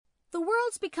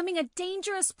world's becoming a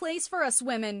dangerous place for us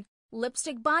women.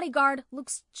 Lipstick Bodyguard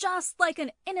looks just like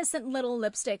an innocent little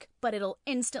lipstick, but it'll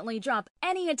instantly drop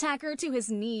any attacker to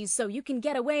his knees so you can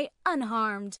get away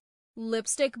unharmed.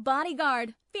 Lipstick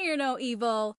Bodyguard, fear no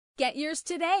evil. Get yours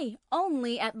today,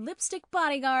 only at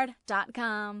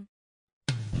lipstickbodyguard.com.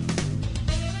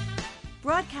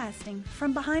 Broadcasting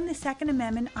from behind the Second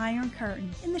Amendment Iron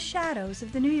Curtain in the shadows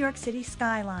of the New York City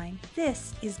skyline,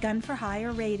 this is Gun for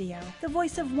Hire Radio, the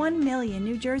voice of 1 million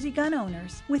New Jersey gun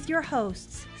owners, with your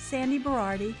hosts, Sandy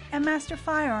Berardi and Master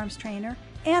Firearms Trainer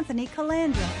Anthony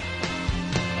Calandra.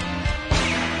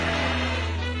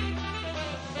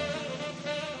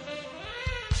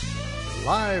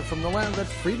 Live from the land that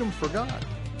freedom forgot,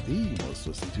 the most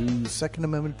listened to Second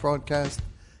Amendment broadcast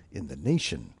in the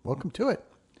nation. Welcome to it.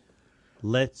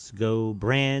 Let's go,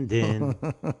 Brandon.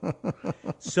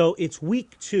 So it's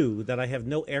week 2 that I have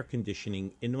no air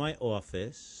conditioning in my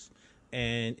office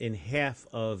and in half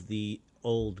of the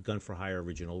old Gun for Hire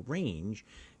original range.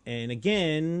 And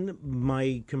again,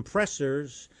 my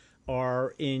compressors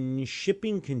are in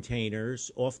shipping containers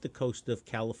off the coast of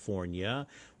California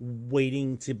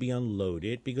waiting to be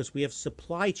unloaded because we have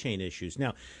supply chain issues.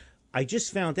 Now, I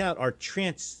just found out our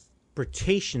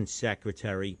transportation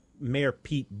secretary, Mayor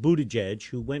Pete Buttigieg,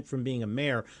 who went from being a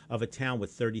mayor of a town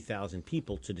with 30,000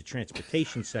 people to the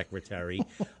transportation secretary.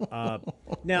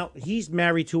 Now, he's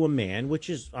married to a man, which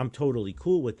is, I'm totally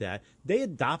cool with that. They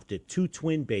adopted 2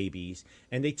 twin babies,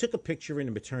 and they took a picture in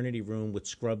a maternity room with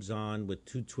scrubs on with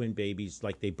 2 twin babies,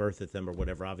 like they birthed them or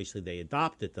whatever. Obviously, they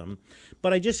adopted them.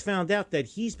 But I just found out that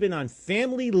he's been on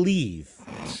family leave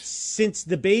since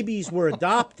the babies were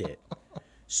adopted.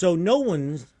 So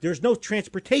there's no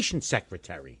transportation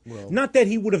secretary. Well, not that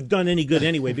he would have done any good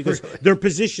anyway, because their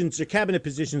cabinet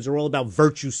positions are all about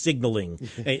virtue signaling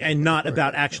and not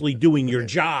about actually doing your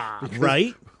job,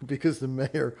 right? Because the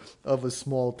mayor of a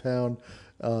small town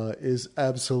is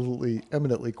absolutely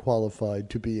eminently qualified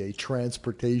to be a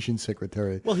transportation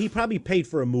secretary. Well, he probably paid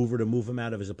for a mover to move him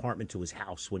out of his apartment to his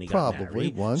house when he got married.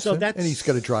 Probably once, so and he's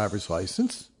got a driver's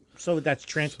license. So that's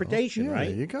transportation, right?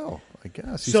 There you go. I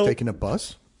guess he's taking a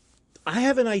bus. I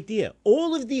have an idea.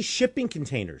 All of these shipping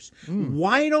containers,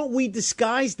 why don't we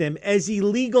disguise them as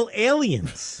illegal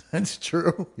aliens? That's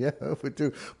true. Yeah, we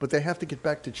do. But they have to get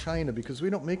back to China because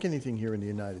we don't make anything here in the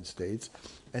United States.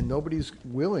 And nobody's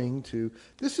willing to.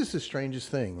 This is the strangest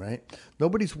thing, right?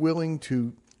 Nobody's willing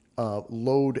to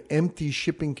load empty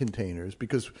shipping containers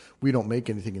because we don't make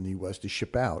anything in the U.S. to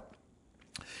ship out,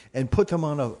 and put them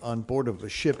on board of a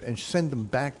ship and send them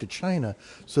back to China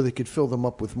so they could fill them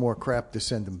up with more crap to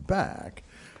send them back.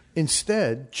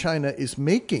 Instead, China is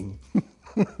making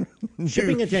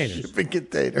shipping containers.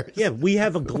 Yeah, we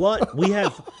have a glut. We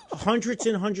have hundreds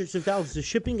and hundreds of thousands of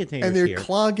shipping containers and they're here.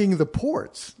 Clogging the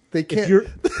ports. They can't.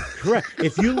 Correct.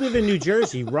 If you live in New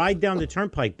Jersey, ride down the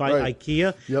turnpike by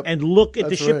IKEA and look at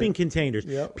the shipping containers.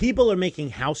 Yep. People are making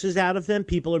houses out of them.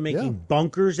 People are making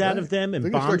bunkers out of them and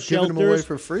bomb shelters. Giving them away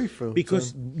for free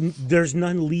because there's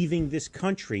none leaving this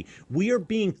country. We are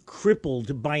being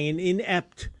crippled by an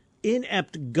inept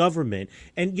government,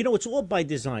 and it's all by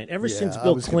design. Ever since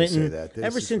Bill Clinton,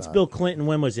 Bill Clinton,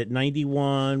 when was it,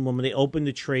 91, when they opened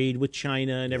the trade with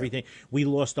China and everything, we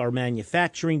lost our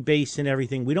manufacturing base and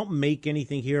everything. We don't make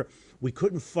anything here. We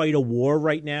couldn't fight a war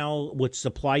right now with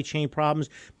supply chain problems.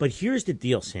 But here's the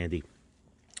deal, Sandy.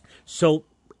 So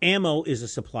ammo is a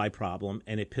supply problem,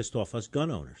 and it pissed off us gun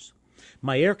owners.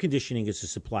 My air conditioning is a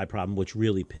supply problem, which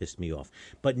really pissed me off.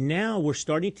 But now we're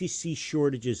starting to see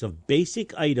shortages of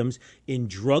basic items in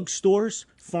drugstores,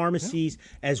 pharmacies,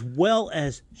 as well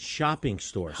as shopping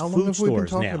stores, How long have we been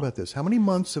talking about this? How many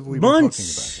months have we been talking about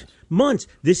this? Months.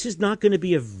 This is not going to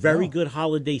be a very good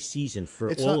holiday season for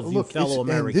you fellow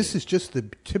Americans. And this is just the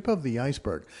tip of the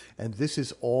iceberg, and this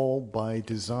is all by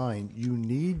design. You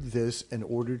need this in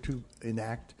order to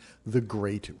enact the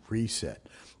Great Reset.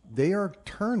 They are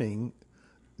turning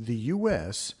the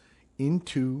U.S.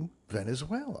 into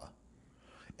Venezuela.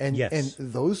 And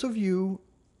those of you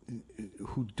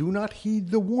who do not heed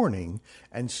the warning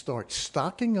and start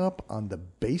stocking up on the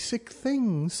basic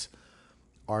things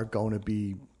are going to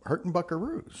be hurting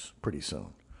buckaroos pretty soon.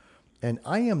 And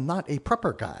I am not a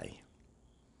prepper guy.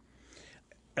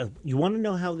 You want to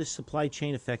know how this supply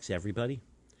chain affects everybody?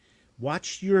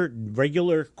 Watch your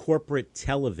regular corporate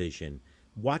television.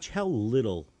 Watch how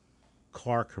little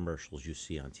car commercials you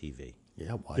see on TV.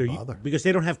 Yeah, why bother? Because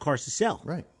they don't have cars to sell.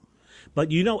 Right.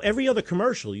 But every other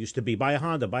commercial used to be buy a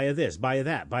Honda, buy a this, buy a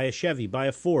that, buy a Chevy, buy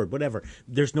a Ford, whatever.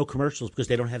 There's no commercials because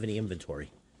they don't have any inventory.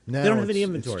 Now they don't have any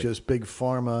inventory. It's just big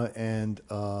pharma and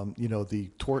the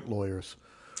tort lawyers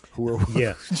who are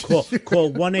Yeah,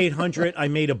 call 1-800 I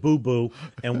made a boo-boo,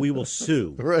 and we will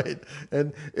sue. Right.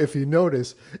 And if you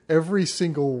notice, every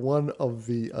single one of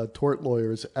the tort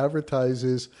lawyers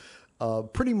advertises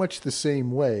pretty much the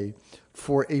same way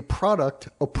for a product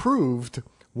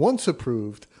once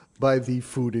approved by the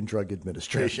Food and Drug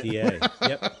Administration. FDA.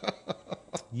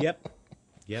 Yep.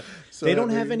 So they don't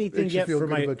have anything makes you yet feel for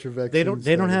good my. about your They don't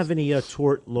vaccine have any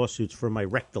tort lawsuits for my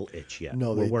rectal itch yet.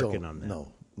 No, we're they working don't. on that.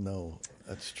 No,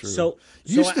 that's true. So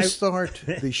you used to start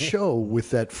the show with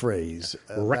that phrase.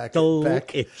 Rectal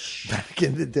back itch. Back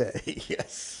in the day,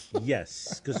 yes.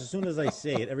 Yes, because as soon as I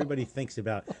say it, everybody thinks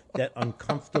about that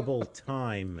uncomfortable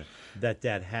time that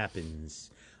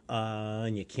happens.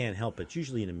 And you can't help it. It's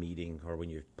usually in a meeting or when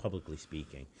you're publicly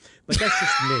speaking. But that's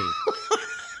just me.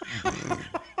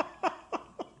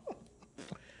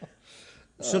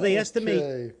 So they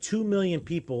estimate 2 million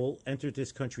people entered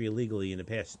this country illegally in the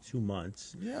past 2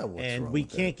 months. Yeah, what's and wrong we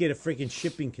with can't get a freaking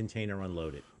shipping container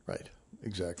unloaded. Right,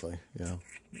 exactly, yeah.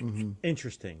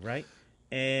 Interesting, right?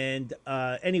 And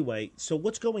anyway, so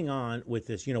what's going on with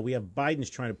this? You know, we have Biden's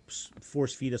trying to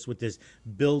force feed us with this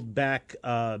Build Back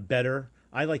Better.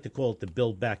 I like to call it the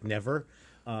Build Back Never.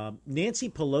 Nancy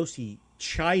Pelosi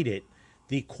chided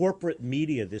the corporate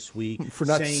media this week for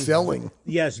not saying, selling.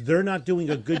 Yes, they're not doing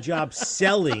a good job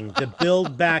selling the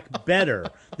Build Back Better,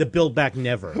 the Build Back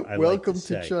Never. Welcome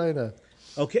to China.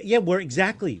 Okay, yeah,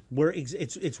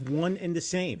 it's one and the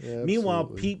same. Yeah, meanwhile,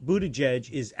 Pete Buttigieg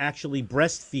is actually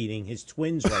breastfeeding his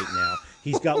twins right now.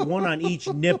 He's got one on each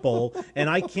nipple, and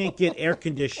I can't get air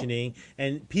conditioning,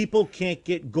 and people can't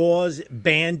get gauze,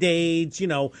 Band-Aids. You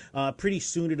know, pretty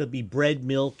soon it'll be bread,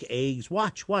 milk, eggs.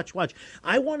 Watch.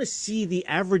 I want to see the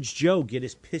average Joe get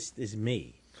as pissed as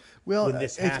me. Well,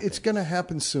 it's going to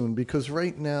happen soon because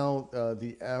right now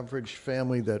the average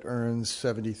family that earns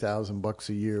 $70,000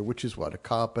 a year, which is what, a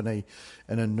cop and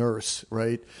a nurse,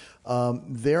 right?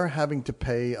 They're having to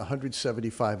pay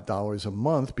 $175 a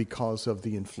month because of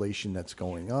the inflation that's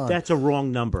going on. That's a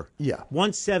wrong number. Yeah.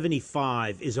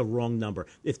 175 is a wrong number.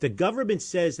 If the government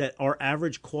says that our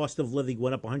average cost of living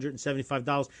went up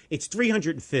 $175, it's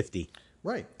 $350.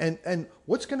 Right. And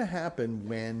what's going to happen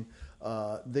when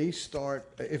they start,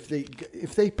 if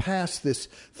they pass this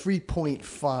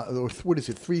 3.5 or what is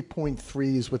it,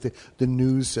 3.3 is what the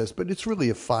news says, but it's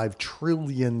really a $5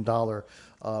 trillion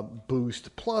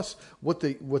boost. Plus, what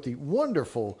the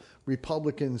wonderful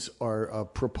Republicans are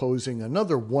proposing,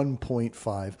 another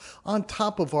 1.5 on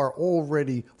top of our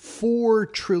already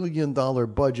 $4 trillion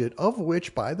budget, of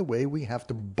which, by the way, we have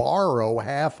to borrow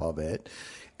half of it,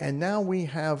 and now we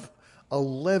have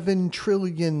 $11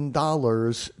 trillion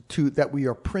that we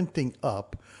are printing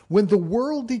up when the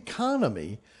world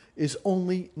economy is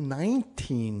only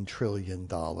 $19 trillion.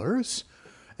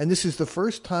 And this is the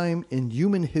first time in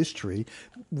human history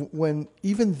when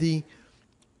even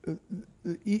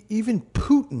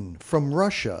Putin from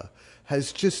Russia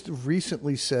has just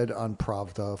recently said on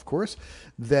Pravda, of course,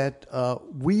 that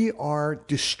we are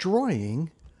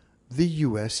destroying the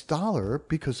U.S. dollar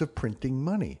because of printing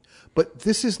money. But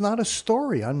this is not a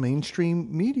story on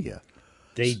mainstream media.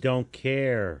 They don't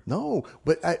care. No,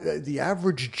 but the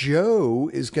average Joe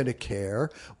is going to care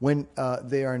when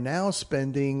they are now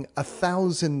spending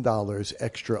 $1,000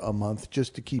 extra a month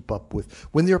just to keep up with,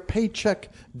 when their paycheck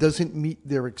doesn't meet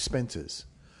their expenses.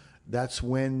 That's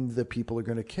when the people are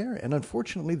going to care. And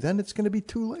unfortunately, then it's going to be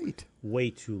too late. Way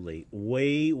too late.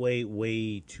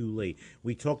 Way too late.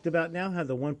 We talked about now how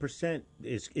the 1%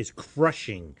 is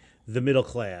crushing the middle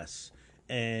class.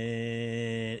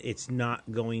 And it's not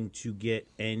going to get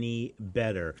any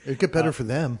better. It'll get better for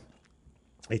them.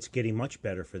 It's getting much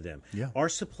better for them. Yeah. Our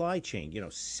supply chain,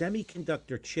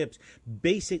 semiconductor chips,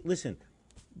 listen,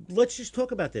 let's just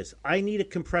talk about this. I need a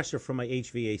compressor for my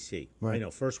HVAC. Right. I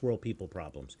know, first world people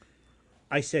problems.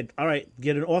 I said, all right,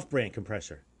 get an off-brand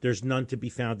compressor. There's none to be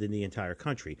found in the entire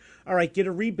country. All right, get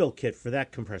a rebuild kit for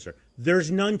that compressor. There's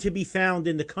none to be found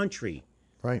in the country.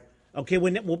 Right. Okay,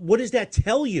 what does that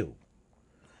tell you?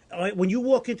 When you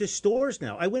walk into stores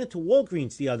now, I went into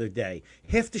Walgreens the other day.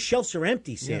 Half the shelves are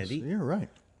empty, Sandy. Yes, you're right.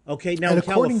 Okay, now and in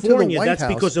California, that's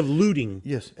House, because of looting.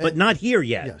 Yes, but not here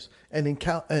yet. Yes, and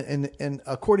and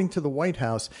according to the White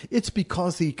House, it's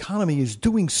because the economy is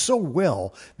doing so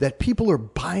well that people are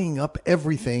buying up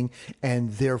everything,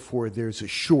 and therefore there's a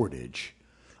shortage.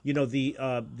 You know, the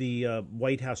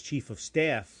White House chief of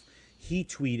staff, he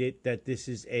tweeted that this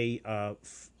is a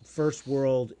first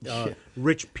world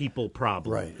rich people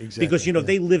problem. Right, exactly. Because,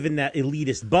 they live in that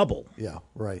elitist bubble. Yeah,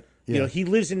 right. You know, he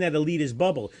lives in that elitist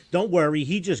bubble. Don't worry.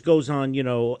 He just goes on,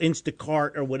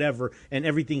 Instacart or whatever, and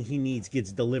everything he needs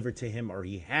gets delivered to him, or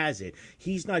he has it.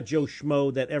 He's not Joe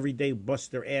Schmo that every day busts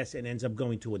their ass and ends up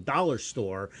going to a dollar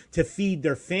store to feed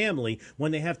their family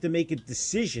when they have to make a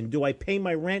decision. Do I pay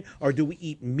my rent or do we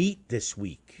eat meat this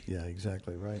week? Yeah,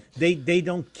 exactly right. They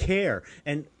don't care.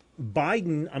 And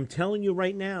Biden, I'm telling you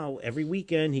right now, every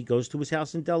weekend he goes to his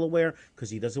house in Delaware because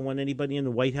he doesn't want anybody in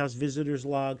the White House visitors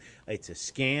log. It's a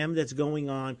scam that's going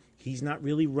on. He's not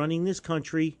really running this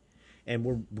country. And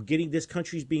we're getting, this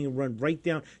country's being run right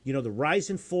down. You know, the rise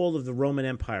and fall of the Roman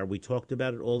Empire. We talked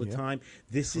about it all the time.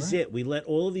 This is it. We let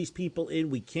all of these people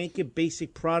in. We can't get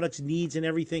basic products, needs, and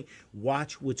everything.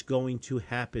 Watch what's going to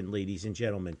happen, ladies and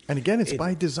gentlemen. And again, it's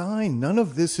by design. None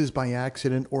of this is by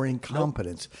accident or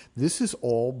incompetence. Nope. This is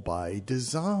all by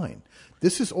design.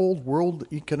 This is old World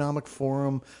Economic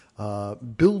Forum,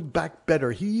 Build Back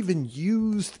Better. He even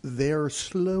used their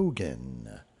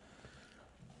slogan.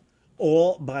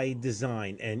 All by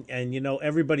design. And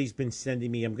everybody's been sending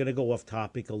me, I'm going to go off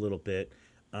topic a little bit,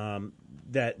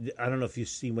 that I don't know if you've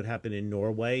seen what happened in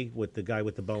Norway with the guy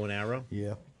with the bow and arrow.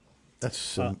 Yeah.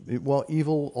 That's,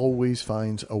 evil always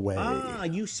finds a way.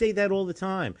 You say that all the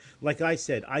time. Like I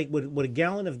said, with a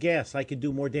gallon of gas, I could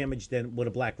do more damage than with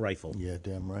a black rifle. Yeah,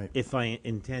 damn right. If I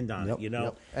intend on it,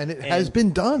 Yep. And it has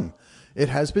been done. It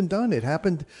has been done. It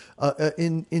happened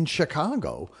in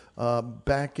Chicago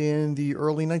back in the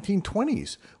early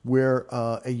 1920s, where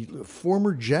a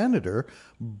former janitor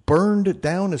burned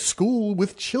down a school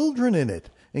with children in it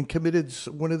and committed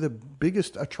one of the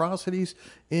biggest atrocities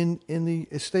in the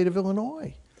state of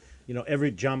Illinois.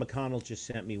 John McConnell just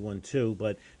sent me one too,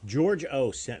 but George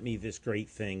O. sent me this great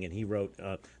thing, and he wrote,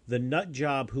 the nut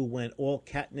job who went all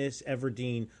Katniss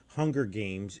Everdeen Hunger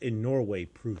Games in Norway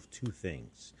proved two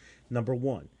things. Number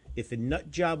one, if a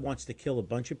nut job wants to kill a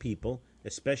bunch of people,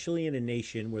 especially in a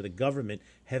nation where the government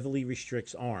heavily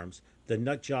restricts arms, the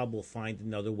nut job will find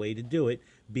another way to do it,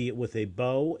 be it with a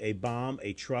bow, a bomb,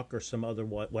 a truck, or some other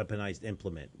weaponized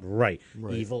implement. Right.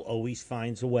 Evil always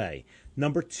finds a way.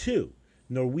 Number two,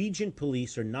 Norwegian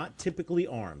police are not typically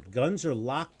armed. Guns are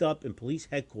locked up and police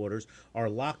headquarters are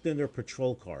locked in their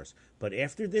patrol cars. But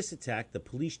after this attack, the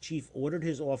police chief ordered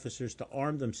his officers to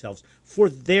arm themselves for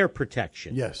their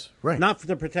protection. Yes, right. Not for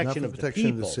the protection of the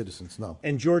people. Of the citizens, no.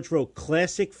 And George wrote,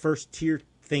 classic first-tier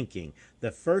thinking.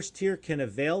 The first tier can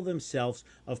avail themselves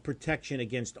of protection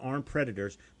against armed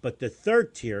predators, but the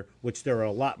third tier, which there are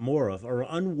a lot more of, are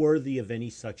unworthy of any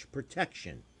such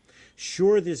protection.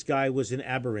 Sure, this guy was an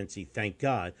aberrancy, thank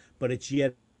God, but it's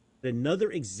yet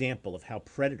another example of how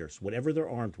predators, whatever they're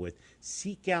armed with,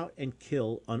 seek out and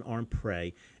kill unarmed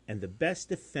prey, and the best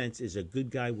defense is a good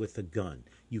guy with a gun.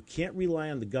 You can't rely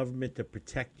on the government to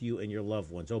protect you and your loved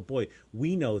ones. Oh, boy,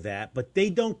 we know that, but they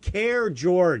don't care,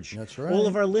 George. That's right. All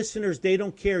of our listeners, they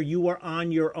don't care. You are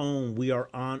on your own. We are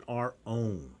on our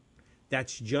own.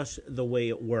 That's just the way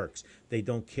it works. They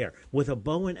don't care. With a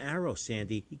bow and arrow,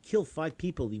 Sandy, he killed 5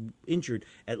 people. He injured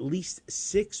at least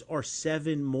 6 or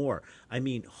 7 more. I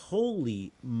mean,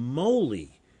 holy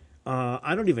moly.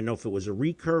 I don't even know if it was a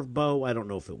recurve bow. I don't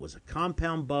know if it was a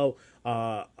compound bow.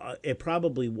 It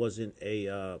probably wasn't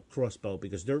a crossbow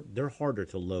because they're harder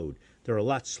to load. They're a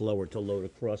lot slower to load a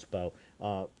crossbow.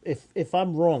 If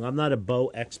I'm wrong, I'm not a bow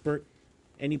expert.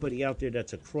 Anybody out there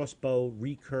that's a crossbow,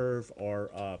 recurve,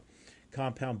 or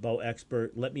compound bow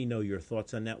expert, let me know your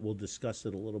thoughts on that. We'll discuss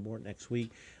it a little more next week.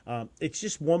 It's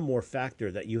just one more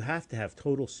factor that you have to have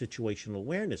total situational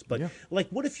awareness. But like,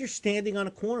 what if you're standing on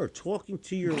a corner talking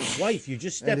to your wife? You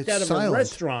just stepped out of a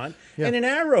restaurant and an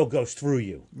arrow goes through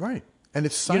you. Right. And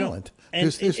it's silent.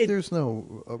 There's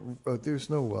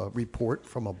no report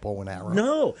from a bow and arrow.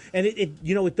 No, and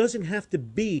it doesn't have to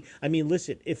be. I mean,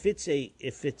 listen, if it's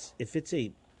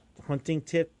a hunting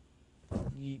tip,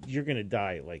 you're going to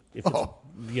die. Like, if it's,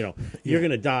 you're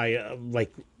going to die.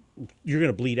 Like, you're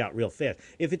going to bleed out real fast.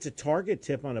 If it's a target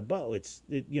tip on a bow, it's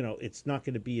not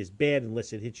going to be as bad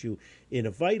unless it hits you in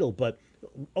a vital. But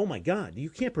oh my God, you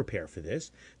can't prepare for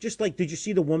this. Just like, did you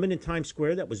see the woman in Times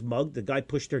Square that was mugged? The guy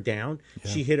pushed her down.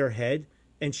 Yeah. She hit her head,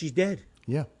 and she's dead.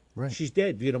 Yeah, right. She's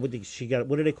dead. She got,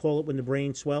 what do they call it when the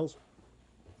brain swells?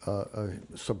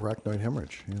 Subarachnoid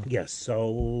hemorrhage. Yeah. Yes.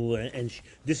 So,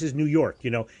 this is New York,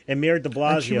 and Mayor de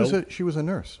Blasio. And she was a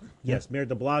nurse. Yes, Mayor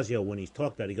de Blasio, when he's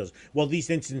talked about it, he goes, well, these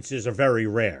instances are very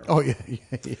rare. Oh, yeah.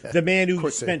 The man who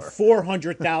spent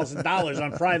 $400,000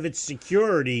 on private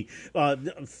security,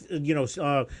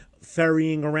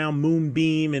 ferrying around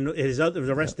Moonbeam and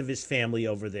the rest of his family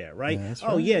over there, right?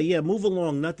 Yeah, move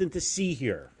along, nothing to see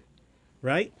here,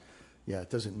 right? Yeah,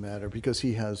 it doesn't matter because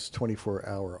he has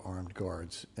 24-hour armed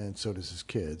guards, and so does his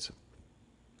kids.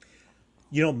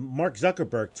 Mark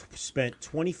Zuckerberg spent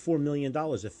 $24 million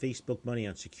of Facebook money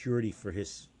on security for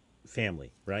his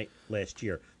family, right, last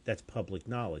year. That's public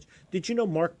knowledge. Did you know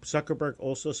Mark Zuckerberg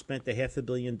also spent $500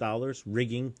 million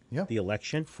rigging the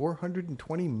election?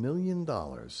 $420 million.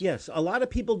 Yes, a lot of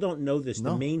people don't know this.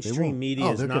 No, the mainstream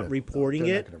media is not reporting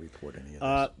they're it. Not going to report any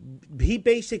of this. He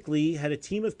basically had a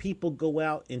team of people go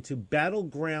out into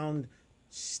battleground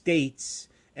states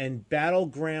and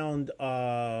battleground,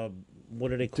 what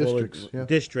do they call Districts, it? yeah.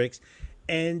 Districts.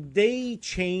 And they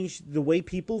changed the way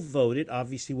people voted,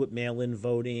 obviously with mail-in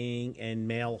voting and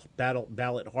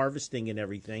ballot harvesting and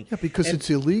everything. Yeah, because it's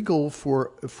illegal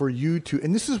for you to,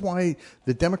 and this is why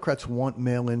the Democrats want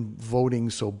mail-in voting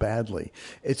so badly.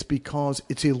 It's because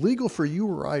it's illegal for you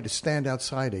or I to stand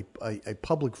outside a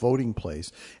public voting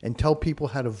place and tell people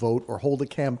how to vote or hold a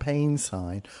campaign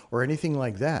sign or anything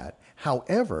like that.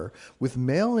 However, with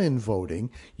mail-in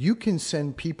voting, you can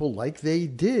send people like they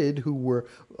did who were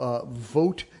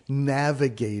vote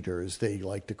navigators, they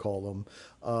like to call them,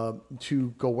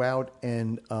 to go out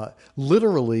and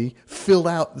literally fill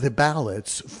out the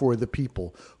ballots for the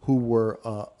people who were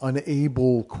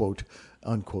unable, quote,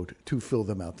 unquote, to fill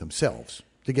them out themselves.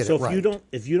 To get it right. So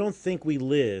if you don't think we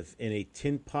live in a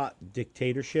tin pot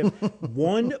dictatorship,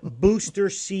 one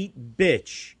booster seat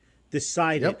bitch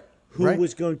decided who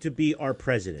was going to be our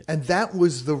president. And that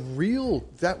was the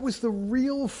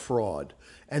real fraud.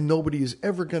 And nobody is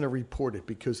ever going to report it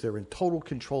because they're in total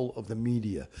control of the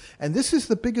media. And this is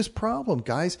the biggest problem,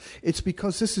 guys. It's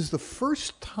because this is the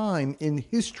first time in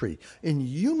history, in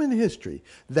human history,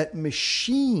 that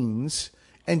machines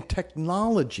and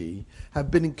technology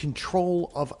have been in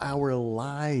control of our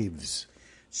lives.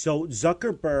 So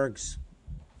Zuckerberg's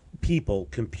people,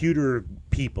 computer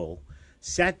people,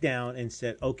 sat down and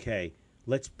said, okay,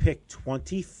 let's pick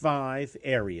 25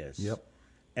 areas. Yep.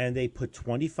 And they put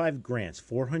 25 grants,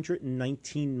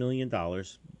 $419 million,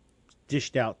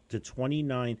 dished out to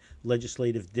 29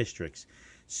 legislative districts.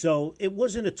 So it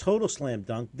wasn't a total slam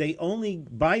dunk.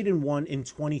 Biden won in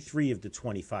 23 of the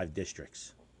 25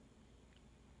 districts.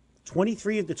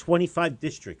 23 of the 25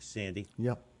 districts, Sandy.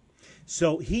 Yep.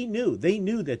 So they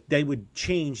knew that they would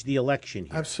change the election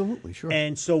here. Absolutely, sure.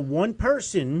 And so one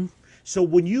person, so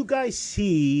when you guys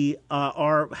see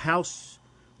our House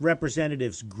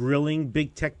representatives grilling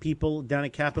big tech people down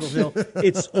at Capitol Hill,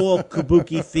 it's all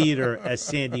kabuki theater, as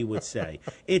Sandy would say.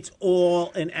 It's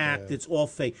all an act. It's all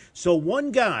fake. So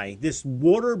one guy, this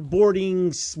water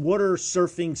surfing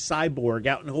cyborg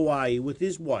out in Hawaii with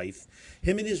his wife,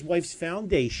 him and his wife's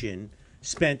foundation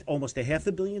spent almost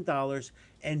 $500 million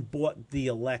and bought the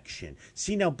election.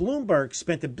 See, now Bloomberg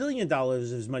spent $1 billion of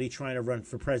his money trying to run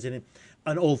for president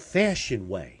an old-fashioned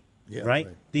way. Yeah, right?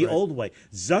 The old way.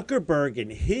 Zuckerberg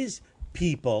and his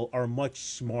people are much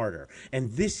smarter. And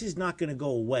this is not going to go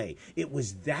away. It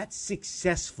was that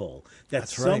successful that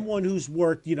someone who's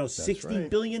worth, $60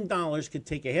 billion could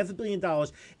take $500 million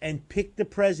and pick the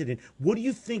president. What do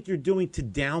you think you're doing to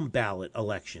down ballot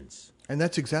elections? And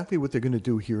that's exactly what they're going to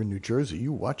do here in New Jersey.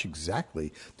 You watch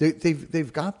exactly.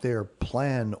 They've got their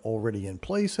plan already in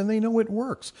place, and they know it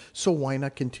works. So why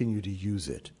not continue to use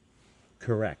it?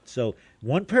 Correct. So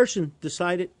one person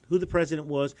decided who the president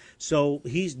was. So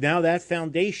that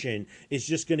foundation is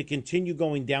just going to continue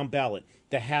going down ballot.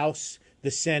 The House,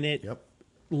 the Senate,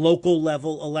 local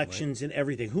level elections and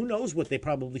everything. Who knows what they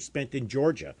probably spent in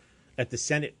Georgia at the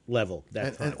Senate level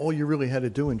that time. And all you really had to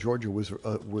do in Georgia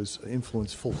was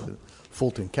influence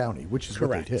Fulton County, which is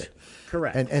what they did.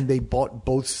 Correct. And they bought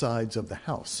both sides of the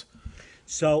House.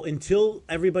 So until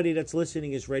everybody that's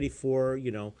listening is ready for,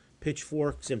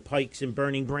 pitchforks and pikes and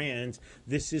burning brands,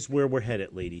 this is where we're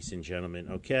headed, ladies and gentlemen,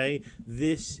 okay?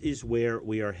 This is where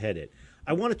we are headed.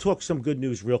 I want to talk some good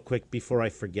news real quick before I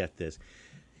forget this.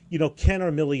 Ken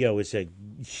Armilio is a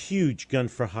huge Gun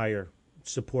for Hire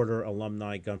supporter,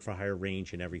 alumni, Gun for Hire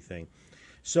range and everything.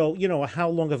 So, how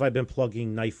long have I been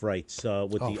plugging Knife Rights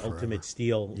with the forever. Ultimate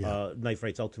Steel, Knife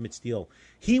Rights Ultimate Steel?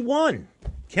 He won.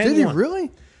 Ken Did he won.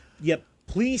 really? Yep.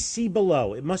 Please see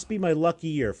below. It must be my lucky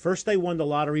year. First, I won the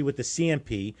lottery with the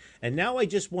CMP, and now I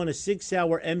just won a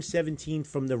 6-hour M17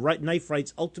 from the Knife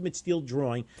Rights Ultimate Steel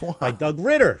drawing by Doug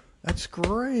Ritter. That's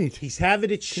great. He's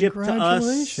having it shipped to us.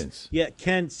 Congratulations. Yeah,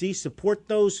 Ken, support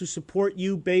those who support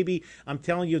you, baby. I'm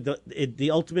telling you,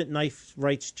 the Ultimate Knife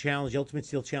Rights Challenge, the Ultimate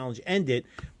Steel Challenge ended,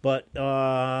 but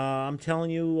I'm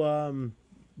telling you,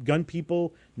 gun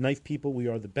people, knife people, we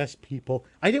are the best people.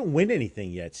 I didn't win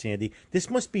anything yet, Sandy. This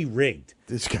must be rigged.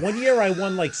 One year I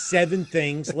won like 7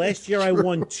 things. Last year I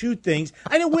won 2 things.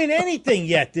 I didn't win anything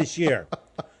yet this year.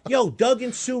 Yo, Doug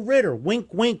and Sue Ritter,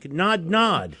 wink, wink, nod,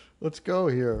 nod. Let's go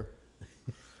here.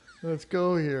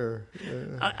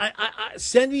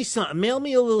 Send me something. Mail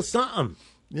me a little something.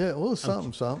 Yeah, a little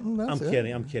something. That's I'm it.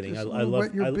 kidding. I'm kidding. Just I love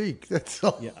wet your beak. That's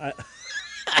all. Yeah,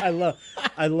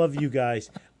 I love you guys.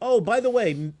 Oh, by the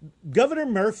way, Governor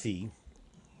Murphy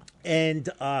and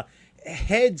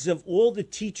heads of all the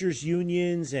teachers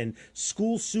unions and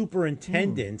school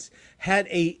superintendents had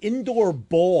a indoor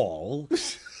ball.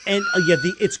 And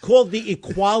it's called the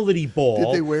Equality Ball.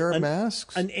 Did they wear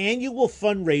masks? An annual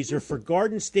fundraiser for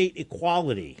Garden State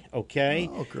equality. Okay,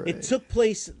 Oh, great. It took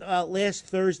place last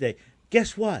Thursday.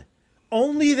 Guess what?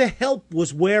 Only the help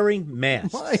was wearing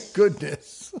masks. My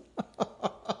goodness.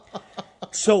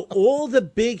 So all the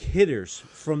big hitters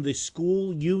from the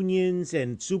school unions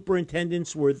and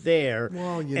superintendents were there.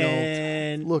 Well,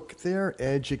 and look, they're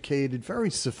educated, very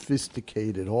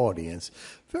sophisticated audience,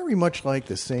 very much like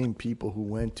the same people who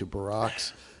went to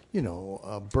Barack's,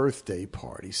 birthday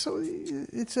party. So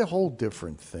it's a whole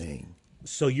different thing.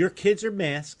 So your kids are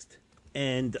masked,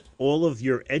 and all of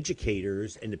your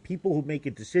educators and the people who make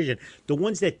a decision, the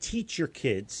ones that teach your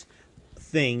kids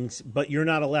things, but you're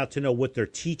not allowed to know what they're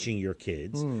teaching your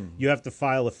kids. You have to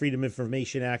file a Freedom of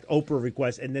Information Act Oprah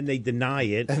request, and then they deny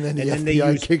it. And then the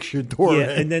FBI kicks your door in.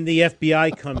 And then the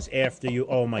FBI comes after you.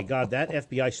 Oh, my God, that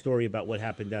FBI story about what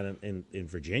happened down in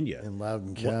Virginia. In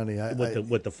Loudoun County.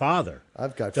 With the father.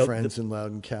 I've got friends in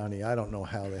Loudoun County. I don't know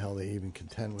how the hell they even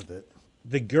contend with it.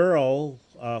 The girl,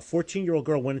 14-year-old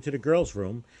girl, went into the girls'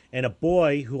 room, and a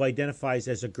boy who identifies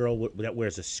as a girl that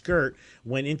wears a skirt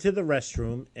went into the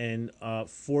restroom and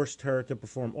forced her to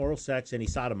perform oral sex, and he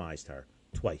sodomized her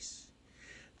twice.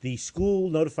 The school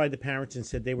notified the parents and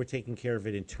said they were taking care of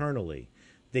it internally.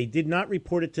 They did not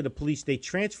report it to the police. They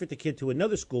transferred the kid to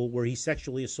another school where he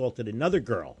sexually assaulted another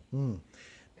girl.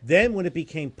 Then, when it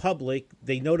became public,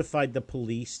 they notified the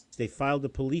police. They filed a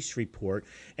police report,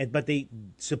 but they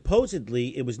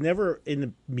supposedly it was never in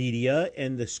the media,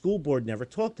 and the school board never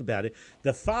talked about it.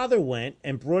 The father went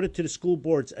and brought it to the school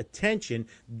board's attention.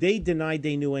 They denied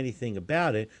they knew anything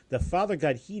about it. The father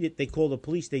got heated. They called the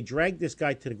police. They dragged this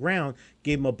guy to the ground,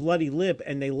 gave him a bloody lip,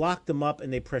 and they locked him up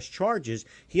and they pressed charges.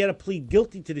 He had to plead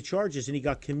guilty to the charges, and he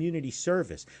got community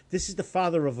service. This is the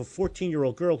father of a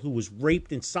 14-year-old girl who was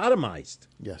raped and sodomized.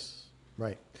 Yes,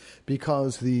 right.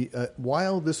 Because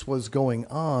while this was going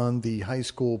on, the high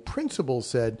school principal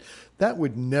said that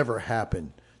would never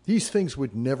happen. These things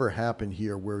would never happen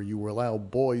here where you allow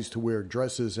boys to wear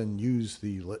dresses and use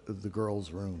the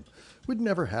girls' room. It would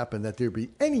never happen that there'd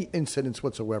be any incidents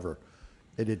whatsoever.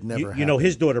 It had never happened. You know,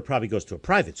 his daughter probably goes to a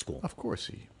private school. Of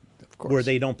course. Where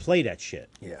they don't play that shit.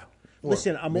 Yeah.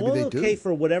 Listen, I'm all okay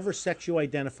for whatever sex you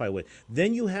identify with.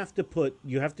 Then you have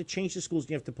to change the schools.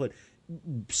 You have to put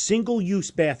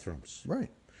single-use bathrooms.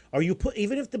 Right. Or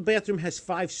even if the bathroom has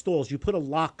 5 stalls, you put a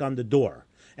lock on the door,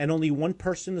 and only one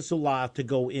person is allowed to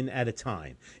go in at a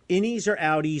time. Innies or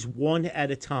outies, one at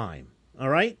a time. All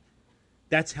right?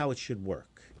 That's how it should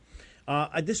work.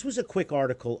 This was a quick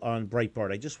article on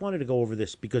Breitbart. I just wanted to go over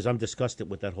this because I'm disgusted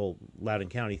with that whole Loudoun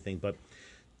County thing, but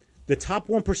the top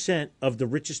 1% of the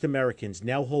richest Americans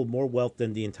now hold more wealth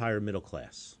than the entire middle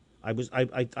class. I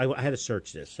had to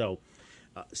search this. So,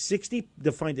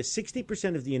 defined as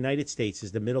 60% of the United States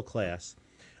is the middle class,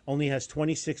 only has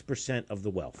 26% of the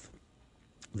wealth.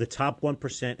 The top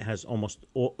 1% has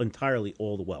entirely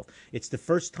all the wealth. It's the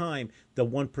first time the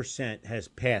 1% has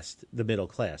passed the middle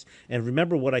class. And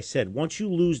remember what I said: once you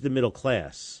lose the middle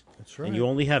class, that's right, and you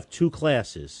only have 2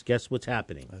 classes, guess what's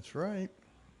happening? That's right.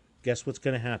 Guess what's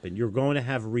going to happen? You're going to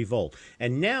have a revolt.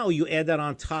 And now you add that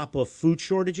on top of food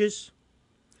shortages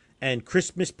and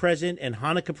Christmas present and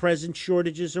Hanukkah present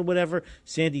shortages or whatever.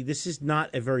 Sandy, this is not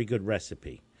a very good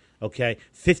recipe. Okay,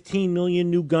 15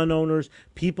 million new gun owners.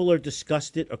 People are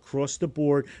disgusted across the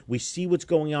board. We see what's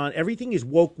going on. Everything is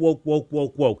woke, woke, woke,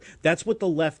 woke, woke. That's what the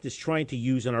left is trying to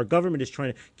use, and our government is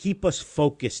trying to keep us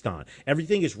focused on.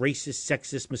 Everything is racist,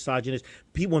 sexist, misogynist.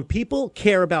 When people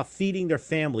care about feeding their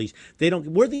families, they don't.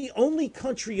 We're the only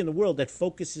country in the world that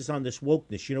focuses on this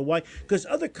wokeness. You know why? Because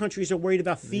other countries are worried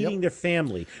about feeding their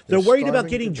family. They're worried about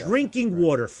getting drinking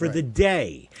water for the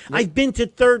day. I've been to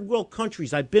third world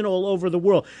countries. I've been all over the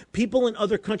world. People in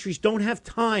other countries don't have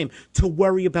time to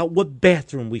worry about what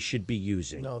bathroom we should be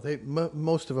using. No,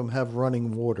 most of them have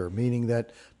running water, meaning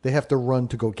that they have to run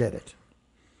to go get it.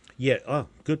 Yeah. Oh,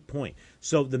 Good point.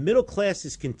 So the middle class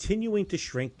is continuing to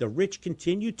shrink. The rich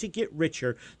continue to get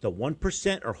richer. The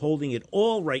 1% are holding it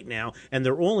all right now, and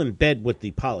they're all in bed with the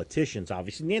politicians,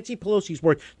 obviously. Nancy Pelosi's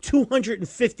worth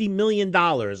 $250 million,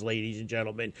 ladies and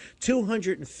gentlemen.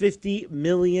 $250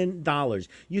 million.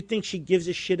 You think she gives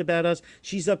a shit about us?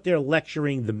 She's up there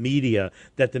lecturing the media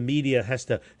that the media has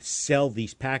to sell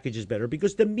these packages better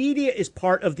because the media is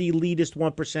part of the elitist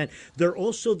 1%. They're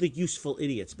also the useful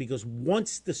idiots because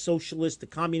once the socialists, the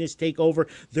communists take over,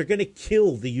 they're going to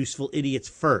kill the useful idiots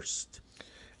first.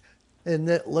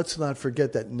 And let's not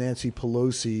forget that Nancy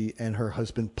Pelosi and her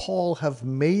husband Paul have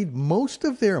made most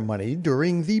of their money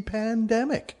during the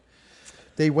pandemic.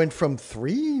 They went from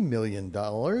 $3 million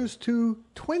to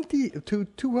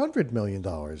 $200 million.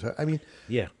 I mean,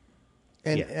 yeah.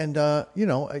 And you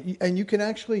know, and you can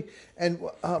actually, and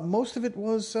most of it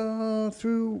was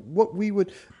through what we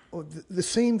would. The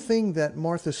same thing that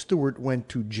Martha Stewart went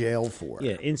to jail for.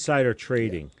 Yeah, insider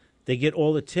trading. Yeah. They get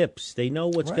all the tips. They know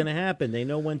what's going to happen. They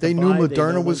know when to buy. They knew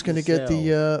Moderna was going to get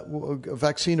the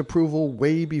vaccine approval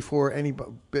way before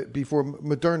before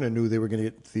Moderna knew they were going to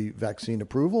get the vaccine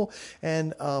approval.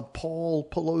 And Paul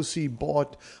Pelosi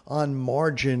bought on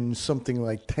margin something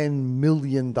like $10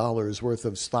 million worth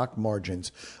of stock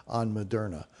margins on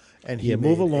Moderna. And he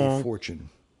made a fortune.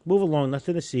 Move along.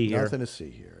 Nothing to see here. Nothing to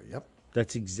see here. Yep.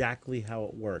 That's exactly how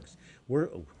it works.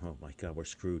 Oh my God, we're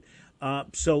screwed.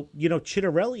 So, you know,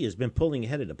 Chitterelli has been pulling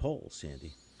ahead of the polls,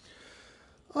 Sandy.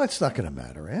 Oh, it's not going to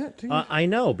matter, Ant. I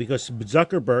know, because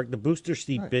Zuckerberg, the booster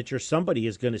seat bitch, or somebody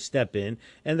is going to step in,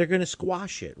 and they're going to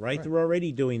squash it, right? They're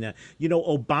already doing that. You know,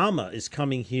 Obama is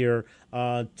coming here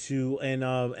and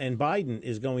Biden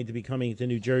is going to be coming to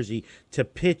New Jersey to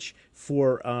pitch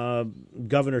for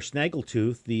Governor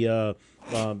Snaggletooth,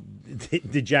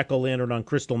 the jack-o'-lantern on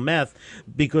crystal meth,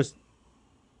 because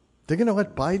they're going to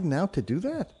let Biden out to do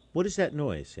that. What is that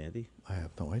noise, Sandy? I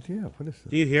have no idea. What is it?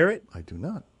 Do you hear it? I do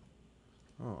not.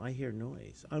 Oh, I hear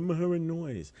noise. I'm hearing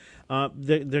noise.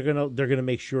 They're gonna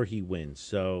make sure he wins.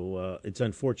 So it's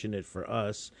unfortunate for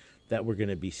us that we're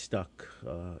gonna be stuck,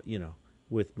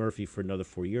 with Murphy for another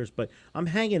 4 years. But I'm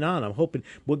hanging on. I'm hoping.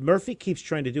 What Murphy keeps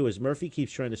trying to do is Murphy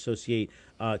keeps trying to associate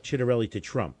Chitterelli to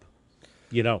Trump.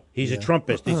 You know, he's a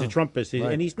Trumpist. He's a Trumpist,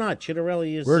 and he's not.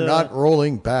 Chitterelli is. We're not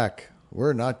rolling back.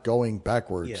 We're not going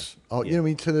backwards. Yeah. Oh, you know, I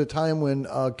mean, to the time when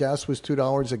gas was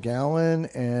 $2 a gallon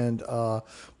and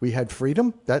we had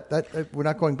freedom. That we're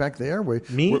not going back there. Where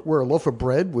a loaf of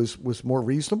bread was more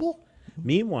reasonable.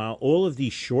 Meanwhile, all of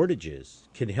these shortages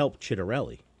can help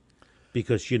Chitterelli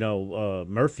because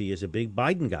Murphy is a big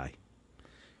Biden guy.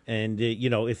 And,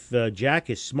 if Jack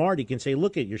is smart, he can say,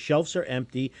 look, your shelves are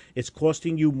empty. It's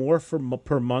costing you more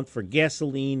per month for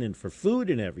gasoline and for food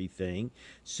and everything.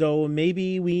 So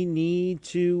maybe we need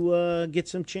to get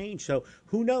some change. So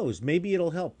who knows? Maybe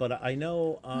it'll help. But I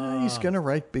know he's going to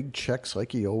write big checks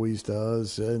like he always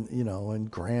does and,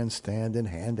 and grandstand and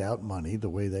hand out money the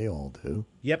way they all do.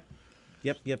 Yep.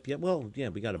 Well, yeah,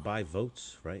 we got to buy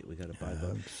votes, right? We got to buy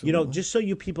votes. Absolutely. Just so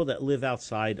you people that live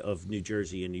outside of New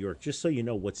Jersey and New York, just so you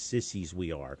know what sissies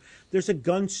we are. There's a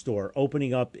gun store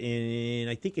opening up in,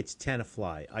 I think it's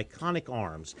Tenafly, Iconic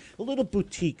Arms, a little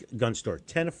boutique gun store,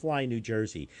 Tenafly, New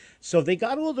Jersey. So they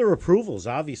got all their approvals,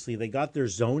 obviously. They got their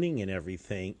zoning and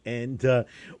everything. And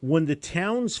when the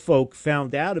townsfolk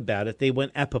found out about it, they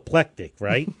went apoplectic,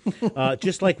 right?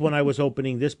 Just like when I was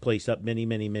opening this place up many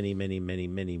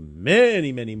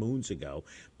moons ago.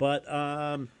 But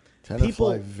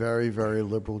Tenafly, very, very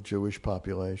liberal Jewish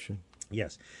population.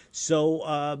 Yes.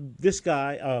 So this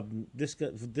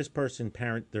person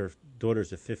parent their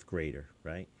daughter's a fifth grader,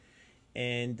 right?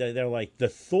 And they're like, the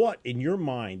thought in your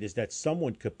mind is that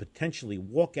someone could potentially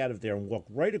walk out of there and walk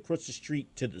right across the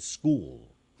street to the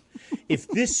school. If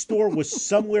this store was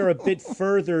somewhere a bit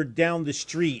further down the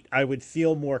street, I would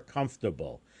feel more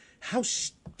comfortable. How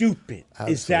stupid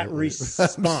is that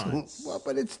response? Absolutely. Well,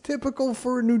 but it's typical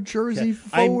for a New Jersey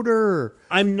voter.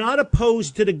 I'm not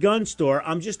opposed to the gun store.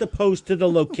 I'm just opposed to the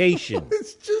location.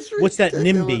 It's just ridiculous. What's that,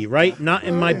 NIMBY, right? Not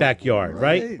in my backyard,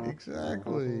 right?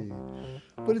 Exactly.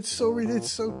 But it's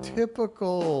so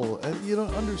typical, and you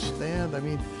don't understand. I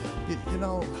mean,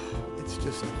 it's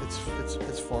just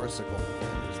it's farcical.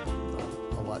 And there's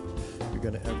not a lot you're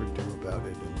going to ever do about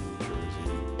it in New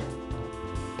Jersey.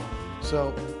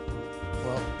 So.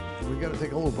 Well, we got to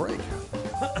take a little break.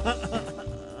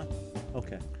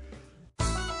 Okay.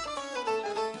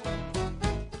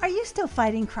 Are you still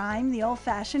fighting crime the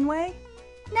old-fashioned way?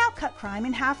 Now cut crime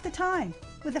in half the time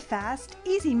with a fast,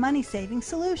 easy money-saving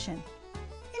solution.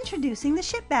 Introducing the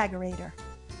Shitbaggerator,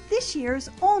 this year's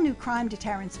all-new crime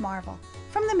deterrence marvel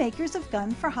from the makers of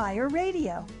Gun for Hire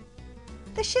Radio.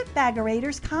 The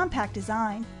Shipbaggerator's compact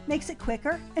design makes it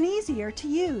quicker and easier to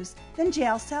use than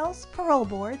jail cells, parole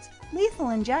boards,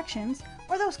 lethal injections,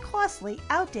 or those costly,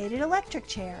 outdated electric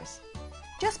chairs.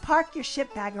 Just park your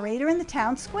Shipbaggerator in the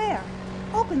town square,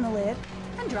 open the lid,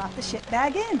 and drop the ship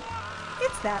bag in.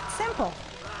 It's that simple.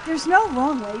 There's no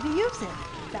wrong way to use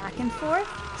it. Back and forth,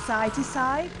 side to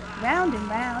side, round and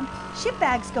round, ship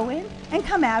bags go in and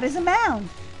come out as a mound.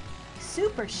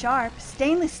 Super sharp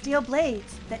stainless steel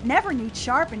blades that never need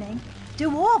sharpening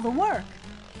do all the work.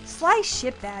 Slice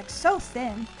ship bags so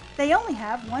thin they only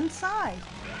have one side.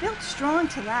 Built strong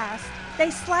to last, they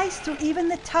slice through even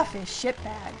the toughest ship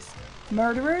bags.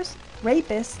 Murderers,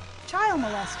 rapists, child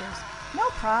molesters, no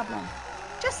problem.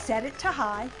 Just set it to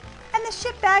high, and the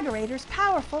Shipbaggerator's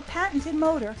powerful patented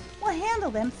motor will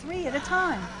handle them 3 at a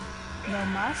time. No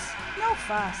muss, no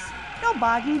fuss, no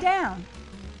bogging down.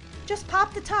 Just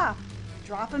pop the top,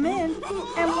 drop them in,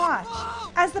 and watch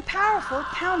as the powerful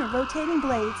counter-rotating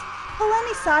blades pull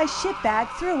any size ship bag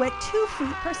through at 2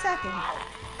 feet per second.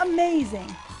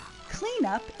 Amazing!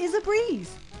 Cleanup is a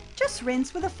breeze. Just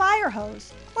rinse with a fire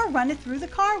hose or run it through the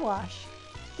car wash.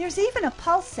 There's even a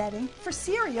pulse setting for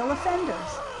serial offenders.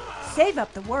 Save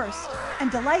up the worst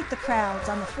and delight the crowds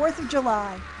on the 4th of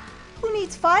July. Who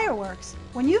needs fireworks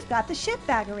when you've got the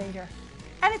Shipbaggerator?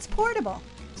 And it's portable,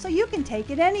 so you can take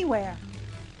it anywhere.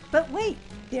 But wait,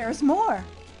 there's more.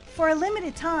 For a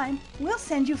limited time, we'll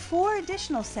send you 4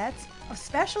 additional sets of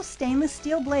special stainless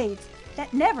steel blades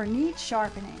that never need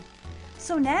sharpening.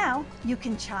 So now you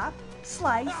can chop,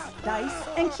 slice, dice,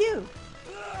 and cube.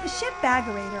 The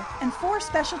Shipbaggerator and 4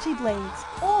 specialty blades,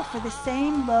 all for the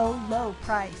same low, low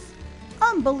price.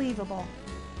 Unbelievable.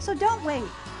 So don't wait.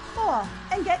 Call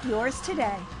and get yours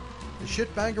today. The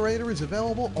Shipbaggerator is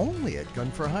available only at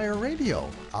Gun for Hire Radio.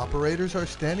 Operators are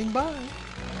standing by.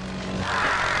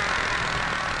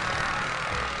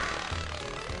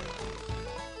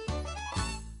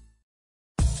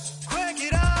 Crank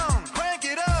it on, crank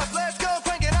it up, let's go,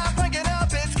 crank it up,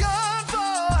 it's Gun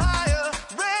for Hire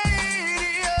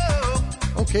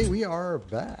Radio. Okay, we are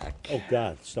back. Oh,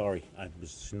 God, sorry. I was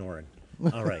snoring.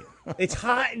 All right. It's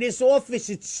hot in this office.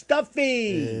 It's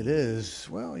stuffy. It is.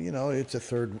 Well, you know, it's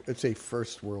a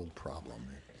first world problem.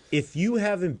 If you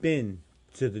haven't been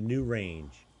to the new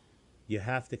range, you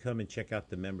have to come and check out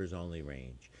the members only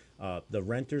range. The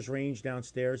renters range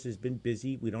downstairs has been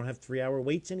busy. We don't have 3-hour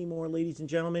waits anymore, ladies and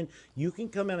gentlemen. You can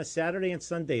come on a Saturday and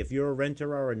Sunday if you're a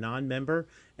renter or a non-member,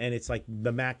 and it's like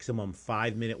the maximum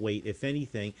 5-minute wait, if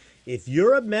anything. If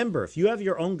you're a member, if you have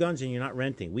your own guns and you're not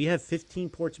renting, we have 15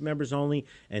 ports members only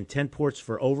and 10 ports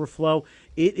for overflow.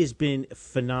 It has been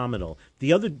phenomenal.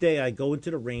 The other day I go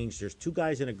into the range. There's 2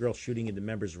 guys and a girl shooting in the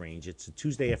members range. It's a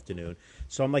Tuesday afternoon.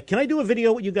 So I'm like, can I do a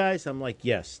video with you guys? I'm like,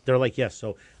 yes. They're like, yes.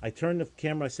 So I turned the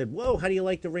camera. I said, whoa, how do you